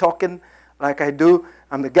out talking like I do.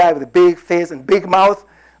 I'm the guy with the big face and big mouth,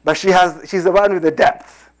 but she's the one with the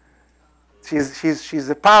depth. She's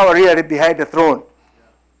the power really behind the throne.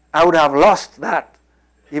 I would have lost that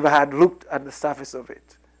if I had looked at the surface of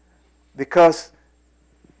it, because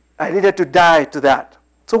I needed to die to that.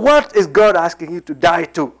 So what is God asking you to die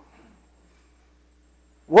to?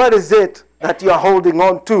 What is it that you are holding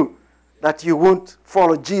on to that you won't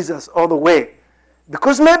follow Jesus all the way?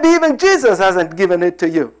 Because maybe even Jesus hasn't given it to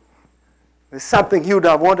you. There's something you would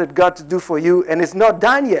have wanted God to do for you, and it's not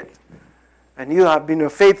done yet. And you have been a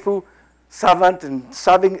faithful servant and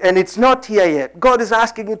serving, and it's not here yet. God is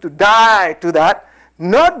asking you to die to that,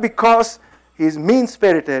 not because He's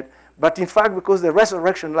mean-spirited, but in fact because the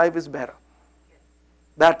resurrection life is better.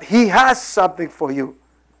 That He has something for you.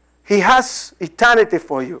 He has eternity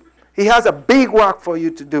for you. He has a big work for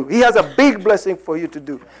you to do. He has a big blessing for you to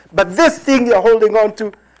do. But this thing you're holding on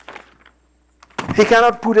to, He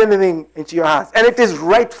cannot put anything into your hands. And it is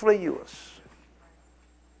rightfully yours.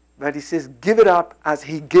 But He says, give it up as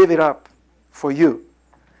He gave it up for you.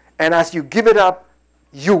 And as you give it up,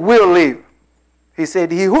 you will live. He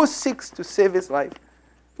said, he who seeks to save his life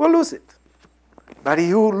will lose it. But he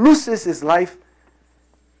who loses his life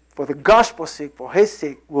for the gospel's sake, for His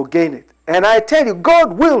sake, will gain it. And I tell you,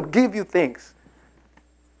 God will give you things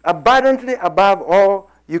abundantly above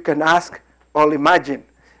all you can ask or imagine.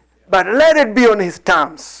 But let it be on His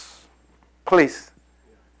terms, please.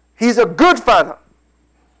 He's a good Father.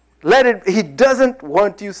 He doesn't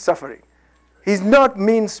want you suffering. He's not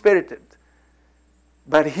mean-spirited.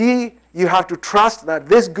 But you have to trust that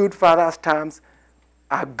this good Father's terms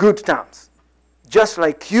are good terms. Just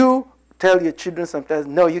like you tell your children sometimes,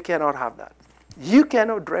 no, you cannot have that. You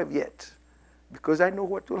cannot drive yet, because I know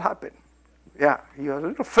what will happen. Yeah, you're a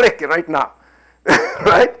little flaky right now.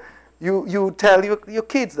 Right? You tell your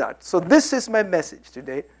kids that. So this is my message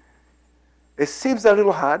today. It seems a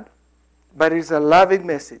little hard, but it's a loving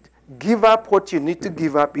message. Give up what you need to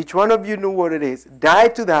give up. Each one of you know what it is. Die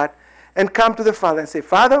to that and come to the Father and say,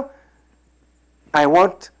 Father, I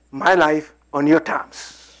want my life on your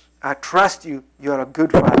terms. I trust you. You are a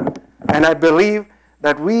good Father. And I believe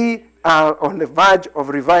that we are on the verge of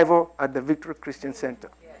revival at the Victory Christian Center.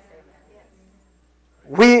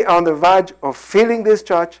 We are on the verge of filling this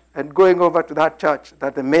church and going over to that church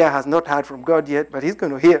that the mayor has not heard from God yet, but he's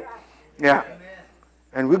going to hear. Yeah.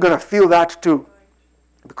 And we're going to feel that too,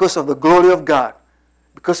 because of the glory of God,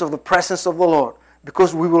 because of the presence of the Lord,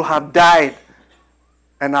 because we will have died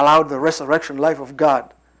and allowed the resurrection life of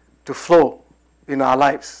God to flow in our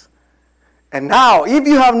lives. And now, if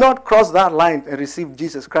you have not crossed that line and received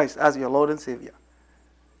Jesus Christ as your Lord and Savior,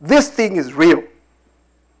 this thing is real.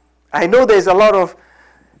 I know there's a lot of,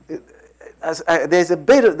 there's a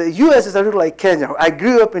bit of, the U.S. is a little like Kenya. I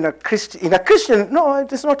grew up in a Christian, no,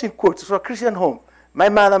 it's not in quotes, it's a Christian home. My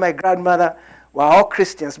mother, my grandmother were all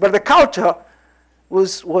Christians, but the culture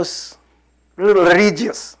was a little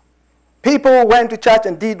religious. People went to church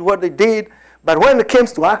and did what they did, but when it came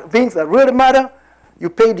to things that really matter, you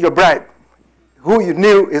paid your bribe. Who you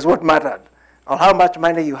knew is what mattered, or how much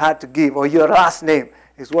money you had to give, or your last name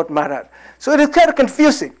is what mattered. So it is kind of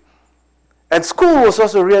confusing. And school was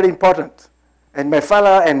also really important. And my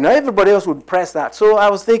father and everybody else would press that. So I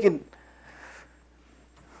was thinking,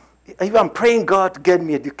 if I'm praying God to get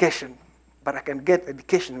me education, but I can get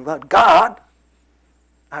education without God,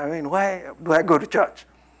 I mean, why do I go to church?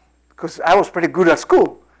 Because I was pretty good at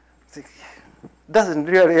school. It doesn't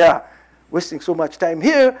really, wasting so much time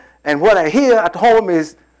here. And what I hear at home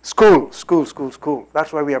is school, school, school, school.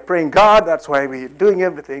 That's why we are praying God. That's why we're doing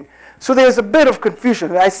everything. So there's a bit of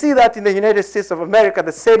confusion. I see that in the United States of America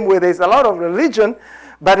the same way. There's a lot of religion,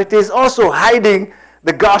 but it is also hiding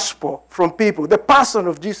the gospel from people, the person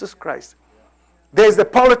of Jesus Christ. There's the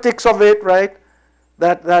politics of it, right?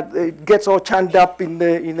 That it gets all churned up in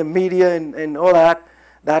the media and all that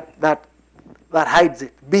hides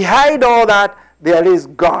it. Behind all that, there is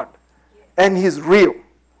God. And He's real.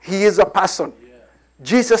 He is a person.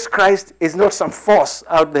 Jesus Christ is not some force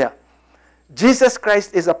out there. Jesus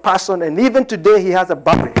Christ is a person, and even today he has a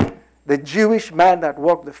body. The Jewish man that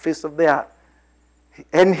walked the face of the earth.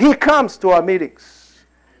 And he comes to our meetings.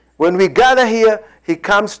 When we gather here, he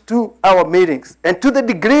comes to our meetings. And to the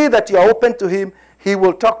degree that you are open to him, he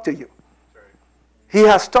will talk to you. He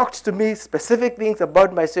has talked to me specific things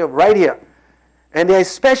about myself right here. And there is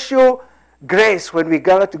special grace when we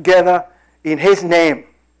gather together in his name.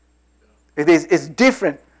 It's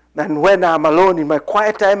different than when I'm alone in my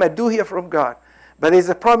quiet time. I do hear from God. But there's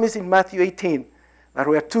a promise in Matthew 18 that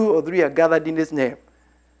where 2 or 3 are gathered in his name,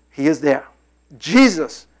 he is there.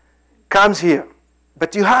 Jesus comes here.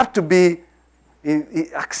 But you have to be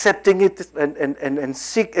accepting it and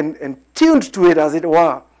seek and tuned to it, as it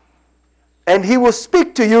were. And he will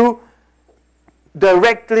speak to you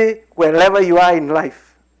directly wherever you are in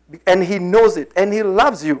life. And he knows it. And he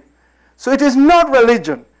loves you. So it is not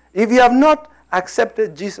religion. If you have not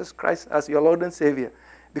accepted Jesus Christ as your Lord and Savior,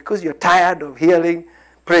 because you're tired of hearing,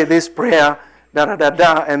 pray this prayer,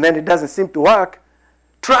 and then it doesn't seem to work,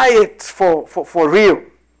 try it for real.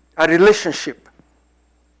 A relationship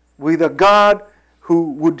with a God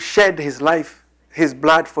who would shed his life, his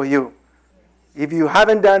blood for you. If you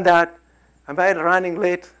haven't done that, am I running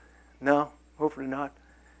late? No, hopefully not.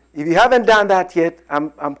 If you haven't done that yet,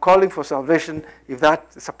 I'm calling for salvation, if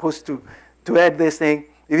that's supposed to add this thing.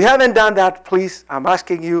 If you haven't done that, please, I'm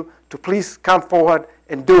asking you to please come forward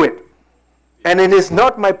and do it. And it is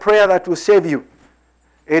not my prayer that will save you.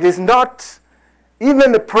 It is not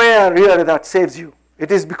even the prayer really that saves you.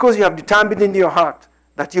 It is because you have determined in your heart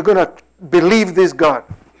that you're going to believe this God.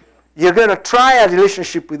 You're going to try a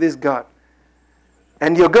relationship with this God.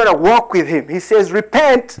 And you're going to walk with him. He says,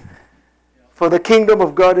 repent, for the kingdom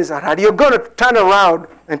of God is at hand. You're going to turn around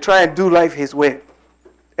and try and do life his way.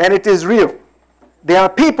 And it is real. There are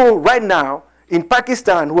people right now in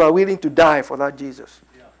Pakistan who are willing to die for that Jesus.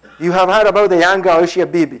 You have heard about the young girl,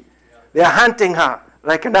 Aisha Bibi. They are hunting her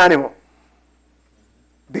like an animal.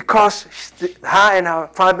 Because her and her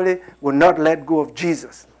family will not let go of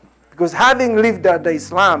Jesus. Because having lived under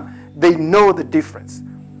Islam, they know the difference.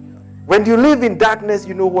 When you live in darkness,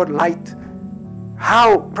 you know what light,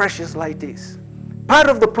 how precious light is. Part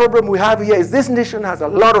of the problem we have here is this nation has a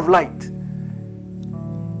lot of light.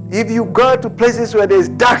 If you go to places where there's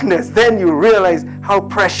darkness, then you realize how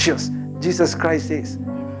precious Jesus Christ is.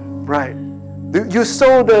 Right. You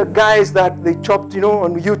saw the guys that they chopped,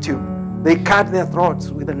 on YouTube. They cut their throats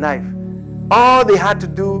with a knife. All they had to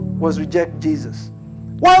do was reject Jesus.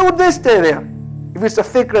 Why would they stay there if it's a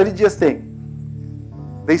fake religious thing?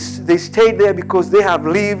 They stayed there because they have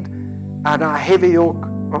lived under a heavy yoke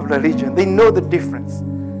of religion. They know the difference.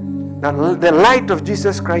 The light of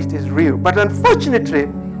Jesus Christ is real. But unfortunately,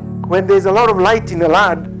 when there's a lot of light in the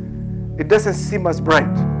land, it doesn't seem as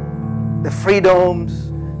bright. The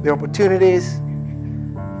freedoms, the opportunities.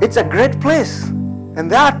 It's a great place. And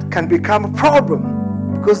that can become a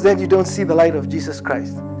problem because then you don't see the light of Jesus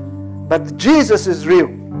Christ. But Jesus is real.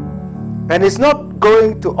 And it's not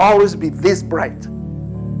going to always be this bright.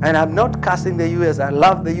 And I'm not cursing the US. I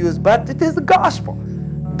love the US, but it is the gospel.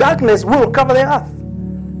 Darkness will cover the earth.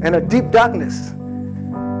 And a deep darkness.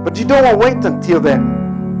 But you don't want to wait until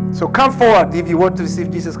then. So come forward if you want to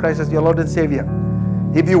receive Jesus Christ as your Lord and Savior.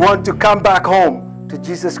 If you want to come back home to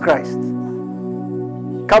Jesus Christ.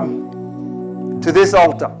 Come to this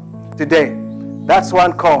altar today. That's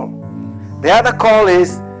one call. The other call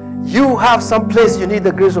is you have some place you need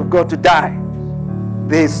the grace of God to die.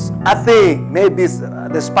 There's a thing, maybe it's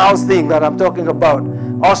the spouse thing that I'm talking about,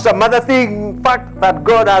 or some other thing, in fact, that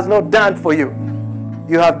God has not done for you.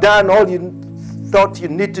 You have done all you thought you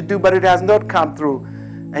need to do, but it has not come through.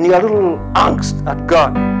 And you're a little angst at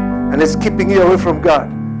God, and it's keeping you away from God.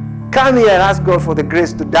 Come here and ask God for the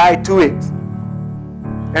grace to die to it.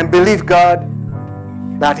 And believe God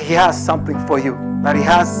that He has something for you, that He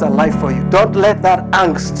has a life for you. Don't let that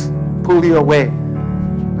angst pull you away.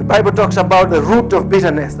 The Bible talks about the root of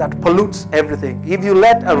bitterness that pollutes everything. If you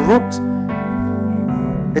let a root,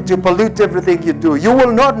 it will pollute everything you do. You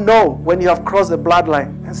will not know when you have crossed the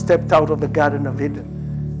bloodline and stepped out of the Garden of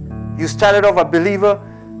Eden. You started off a believer,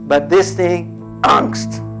 but this thing,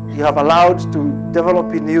 angst, you have allowed to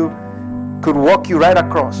develop in you, could walk you right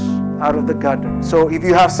across out of the garden. So if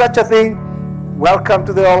you have such a thing, welcome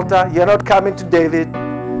to the altar. You're not coming to David,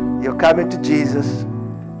 you're coming to Jesus,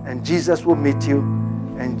 and Jesus will meet you.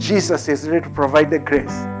 And Jesus is ready to provide the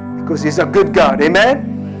grace because He's a good God.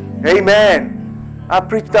 Amen? Amen. I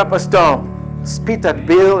preached up a storm, spit at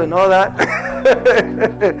Bill and all that.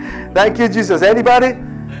 Thank you, Jesus. Anybody?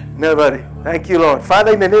 Nobody. Thank you, Lord.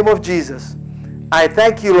 Father, in the name of Jesus, I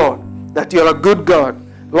thank you, Lord, that you're a good God,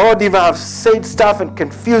 Lord, if I have said stuff and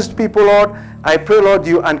confused people, Lord, I pray, Lord,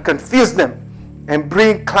 you unconfuse them and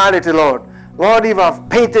bring clarity, Lord. Lord, if I've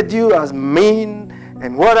painted you as mean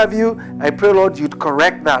and what have you, I pray, Lord, you'd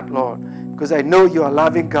correct that, Lord, because I know you are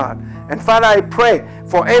loving God. And Father, I pray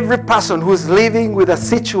for every person who's living with a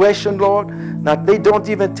situation, Lord, that they don't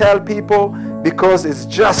even tell people because it's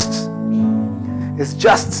just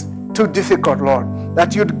too difficult, Lord.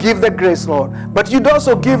 That you'd give the grace, Lord. But you'd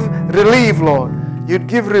also give relief, Lord. You'd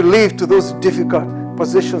give relief to those difficult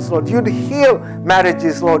positions, Lord. You'd heal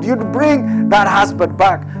marriages, Lord. You'd bring that husband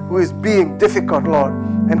back who is being difficult, Lord,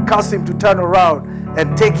 and cause him to turn around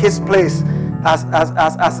and take his place as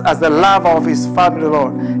the lover of his family,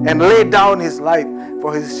 Lord, and lay down his life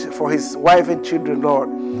for his wife and children,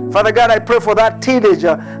 Lord. Father God, I pray for that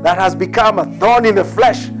teenager that has become a thorn in the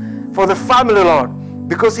flesh for the family, Lord,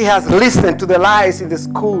 because he has listened to the lies in the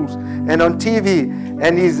schools and on TV,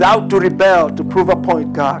 and he's out to rebel to prove a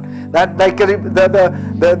point, God. That like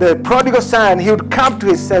the prodigal son, he would come to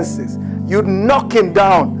his senses. You'd knock him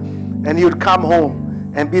down, and he would come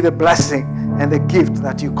home and be the blessing and the gift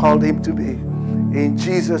that you called him to be. In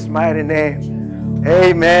Jesus' mighty name,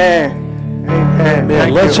 amen.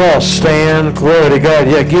 Amen. Let's all stand. Glory to God.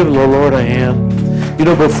 Yeah, give the Lord a hand. You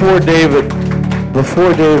know, before David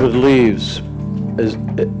leaves,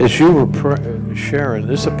 as you were sharing,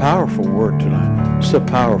 this is a powerful word tonight. It's a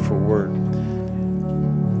powerful word.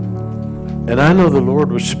 And I know the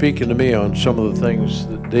Lord was speaking to me on some of the things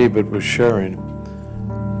that David was sharing.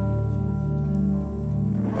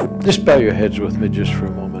 Just bow your heads with me just for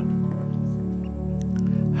a moment.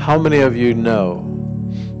 How many of you know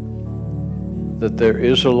that there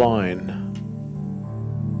is a line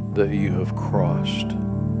that you have crossed,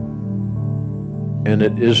 and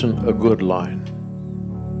it isn't a good line,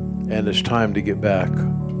 and it's time to get back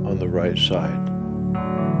on the right side?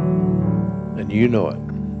 And you know it.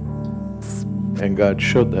 And God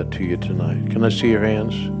showed that to you tonight. Can I see your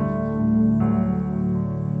hands?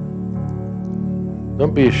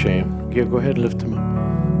 Don't be ashamed. Yeah, go ahead and lift them up.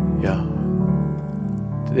 Yeah.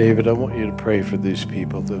 David, I want you to pray for these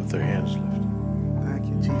people with their hands lifted. Thank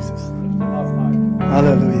you, Jesus.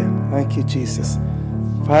 Hallelujah. Thank you, Jesus.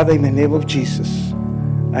 Father, in the name of Jesus,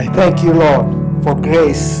 I thank you, Lord, for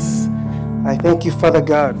grace. I thank you, Father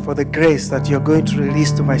God, for the grace that you're going to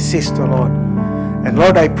release to my sister, Lord. And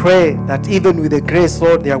Lord, I pray that even with the grace,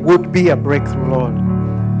 Lord, there would be a breakthrough, Lord.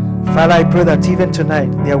 Father, I pray that even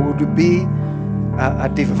tonight there would be a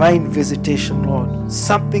divine visitation, Lord.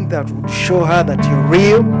 Something that would show her that you're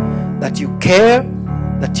real, that you care,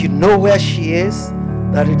 that you know where she is,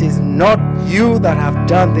 that it is not you that have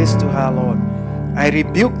done this to her, Lord. I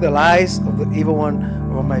rebuke the lies of the evil one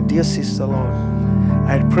over my dear sister, Lord.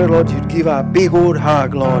 I pray, Lord, you'd give her a big old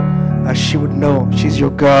hug, Lord, that she would know she's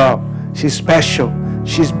your girl. She's special.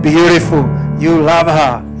 She's beautiful. You love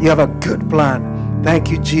her. You have a good plan.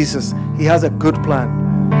 Thank you, Jesus. He has a good plan.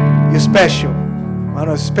 You're special. One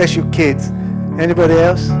of special kids. Anybody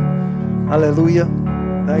else? Hallelujah.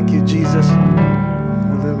 Thank you, Jesus.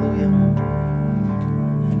 Hallelujah.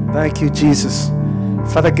 Thank you, Jesus.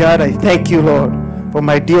 Father God, I thank you, Lord, for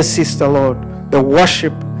my dear sister, Lord, the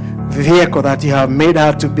worship vehicle that you have made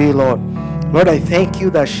her to be, Lord. Lord, I thank you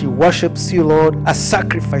that she worships you, Lord, a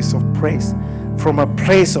sacrifice of praise from a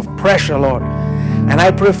place of pressure, Lord. And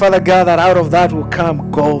I pray, Father God, that out of that will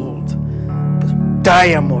come gold,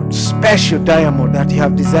 diamond, special diamond that you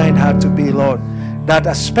have designed her to be, Lord. That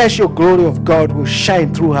a special glory of God will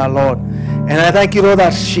shine through her, Lord. And I thank you, Lord,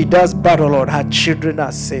 that she does battle, Lord. Her children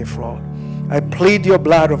are safe, Lord. I plead your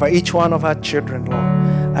blood over each one of her children, Lord.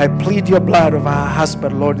 I plead your blood over her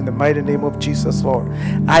husband, Lord, in the mighty name of Jesus, Lord.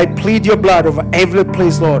 I plead your blood over every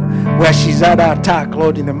place, Lord, where she's under attack,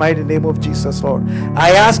 Lord, in the mighty name of Jesus, Lord.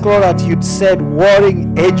 I ask, Lord, that you'd send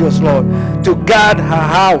warring angels, Lord, to guard her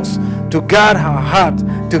house, to guard her heart,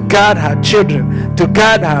 to guard her children, to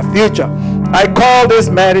guard her future. I call this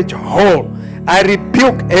marriage whole. I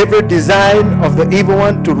rebuke every design of the evil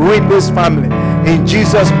one to ruin this family in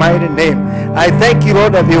Jesus' mighty name. I thank you,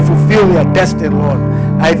 Lord, that you fulfill your destiny, Lord.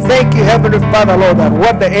 I thank you, Heavenly Father, Lord, that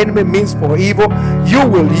what the enemy means for evil, you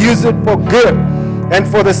will use it for good and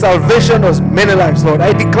for the salvation of many lives, Lord.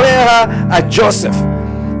 I declare her a Joseph,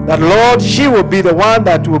 that, Lord, she will be the one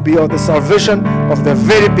that will be of the salvation of the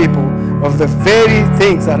very people, of the very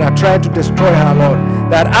things that are trying to destroy her, Lord.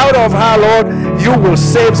 That out of her, Lord, you will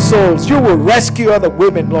save souls. You will rescue other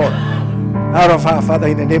women, Lord, out of her, Father,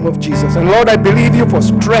 in the name of Jesus. And Lord, I believe you for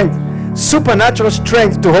strength, supernatural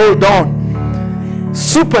strength to hold on.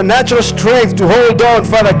 Supernatural strength to hold on,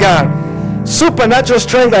 Father God. Supernatural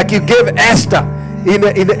strength like you gave Esther in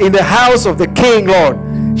the house of the king, Lord.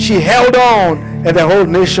 She held on. and the whole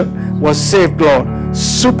nation was saved, Lord.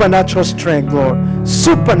 Supernatural strength, Lord.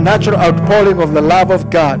 Supernatural outpouring of the love of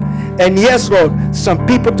God. And yes, Lord, some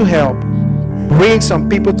people to help. Bring some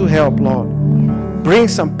people to help, Lord. Bring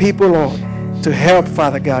some people, Lord, to help,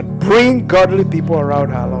 Father God. Bring godly people around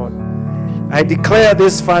her, Lord. I declare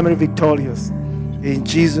this family victorious. In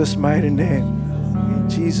Jesus' mighty name. In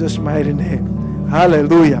Jesus' mighty name.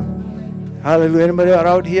 Hallelujah. Hallelujah. Anybody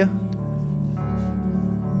around here?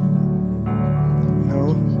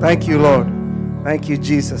 No. Thank you, Lord. Thank you,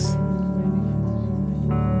 Jesus.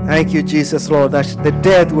 Thank you, Jesus, Lord, that the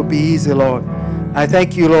death will be easy, Lord. I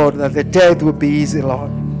thank you, Lord, that the death will be easy,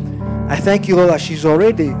 Lord. I thank you, Lord, that she's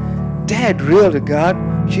already dead, really, God.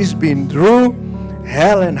 She's been through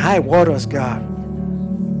hell and high waters, God.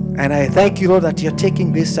 And I thank you, Lord, that you're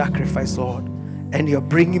taking this sacrifice, Lord, and you're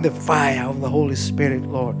bringing the fire of the Holy Spirit,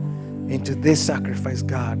 Lord, into this sacrifice,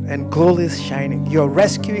 God. And gold is shining. You're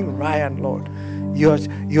rescuing Ryan, Lord. You're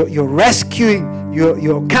rescuing,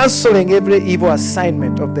 you're canceling every evil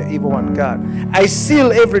assignment of the evil one, God. I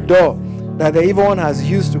seal every door that the evil one has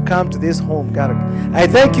used to come to this home, God. I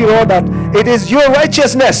thank you, Lord, that it is your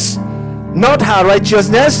righteousness, not her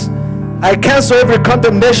righteousness. I cancel every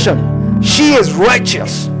condemnation. She is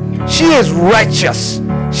righteous. She is righteous.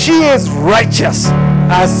 She is righteous,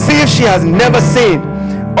 as if she has never sinned.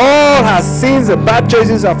 All her sins and bad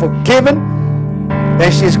choices are forgiven,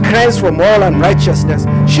 and she is cleansed from all unrighteousness.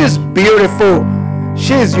 She is beautiful.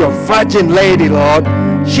 She is your virgin lady, Lord.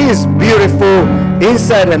 She is beautiful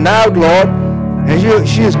inside and out, Lord. And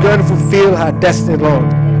she is going to fulfill her destiny, Lord.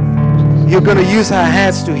 You're going to use her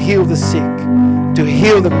hands to heal the sick, to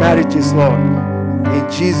heal the marriages, Lord. In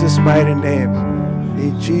Jesus' mighty name.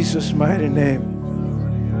 In Jesus' mighty name.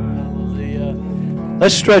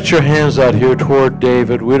 Let's stretch your hands out here toward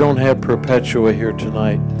David. We don't have Perpetua here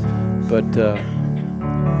tonight, but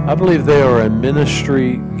I believe they are a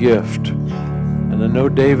ministry gift. And I know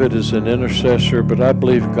David is an intercessor, but I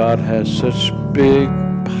believe God has such big,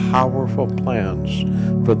 powerful plans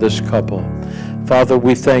for this couple. Father,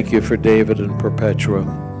 we thank you for David and Perpetua.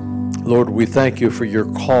 Lord, we thank you for your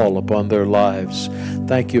call upon their lives.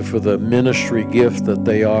 Thank you for the ministry gift that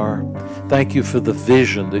they are. Thank you for the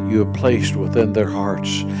vision that you have placed within their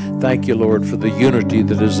hearts. Thank you, Lord, for the unity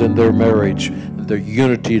that is in their marriage, and their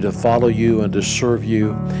unity to follow you and to serve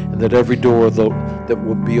you, and that every door that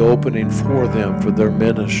will be opening for them for their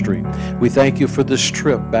ministry. We thank you for this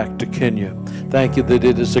trip back to Kenya. Thank you that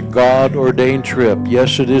it is a God-ordained trip.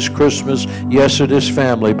 Yes, it is Christmas. Yes, it is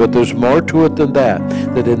family, but there's more to it than that.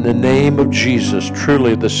 That in the name of Jesus,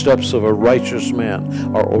 truly the steps of a righteous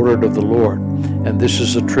man are ordered of the Lord. And this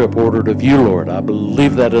is a trip ordered of you, Lord. I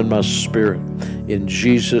believe that in my spirit. In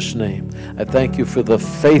Jesus' name. I thank you for the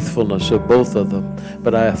faithfulness of both of them.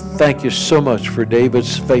 But I thank you so much for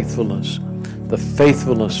David's faithfulness. The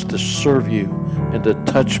faithfulness to serve you and to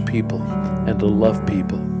touch people and to love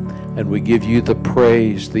people. And we give you the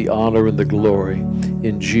praise, the honor, and the glory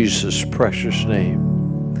in Jesus' precious name.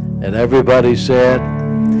 And everybody said,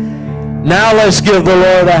 now let's give the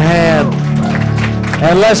Lord a hand.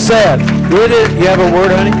 And let's say it. You have a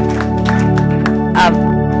word, honey?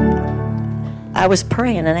 I was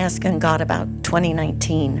praying and asking God about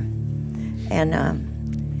 2019. And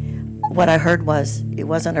what I heard was, it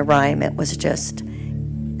wasn't a rhyme, it was just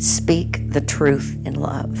speak the truth in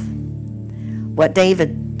love. What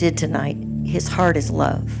David did tonight, his heart is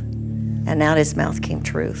love, and out his mouth came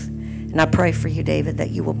truth. And I pray for you, David, that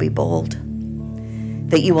you will be bold,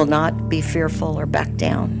 that you will not be fearful or back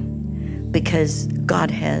down, because God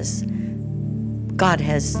has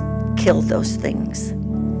killed those things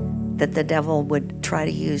that the devil would try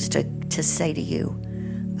to use to say to you,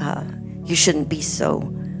 you shouldn't be so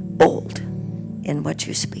bold in what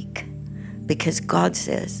you speak, because God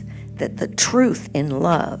says that the truth in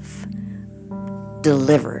love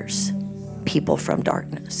delivers people from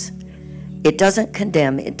darkness. It doesn't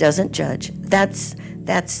condemn, it doesn't judge. That's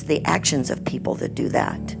the actions of people that do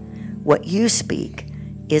that. What you speak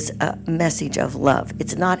is a message of love.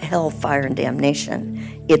 It's not hellfire and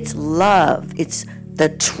damnation. It's love. It's the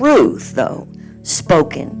truth, though,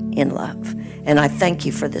 spoken in love. And I thank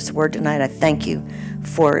you for this word tonight. I thank you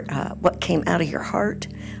for what came out of your heart.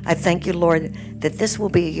 I thank you, Lord, that this will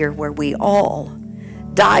be a year where we all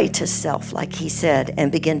die to self, like he said,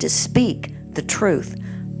 and begin to speak the truth.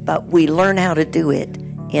 But we learn how to do it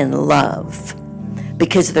in love,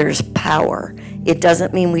 because there's power. It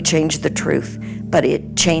doesn't mean we change the truth, but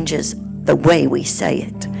it changes the way we say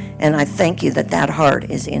it. And I thank you that that heart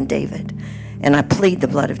is in David. And I plead the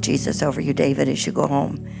blood of Jesus over you, David, as you go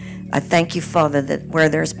home. I thank you, Father, that where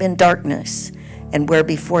there's been darkness and where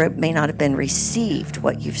before it may not have been received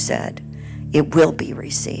what you've said, it will be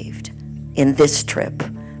received in this trip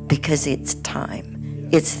because it's time.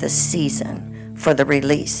 It's the season for the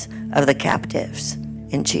release of the captives.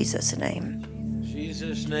 In Jesus' name. In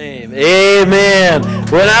Jesus' name. Amen.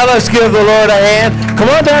 Well, now let's give the Lord a hand. Come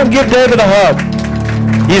on down and give David a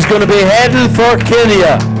hug. He's going to be heading for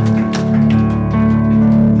Kenya.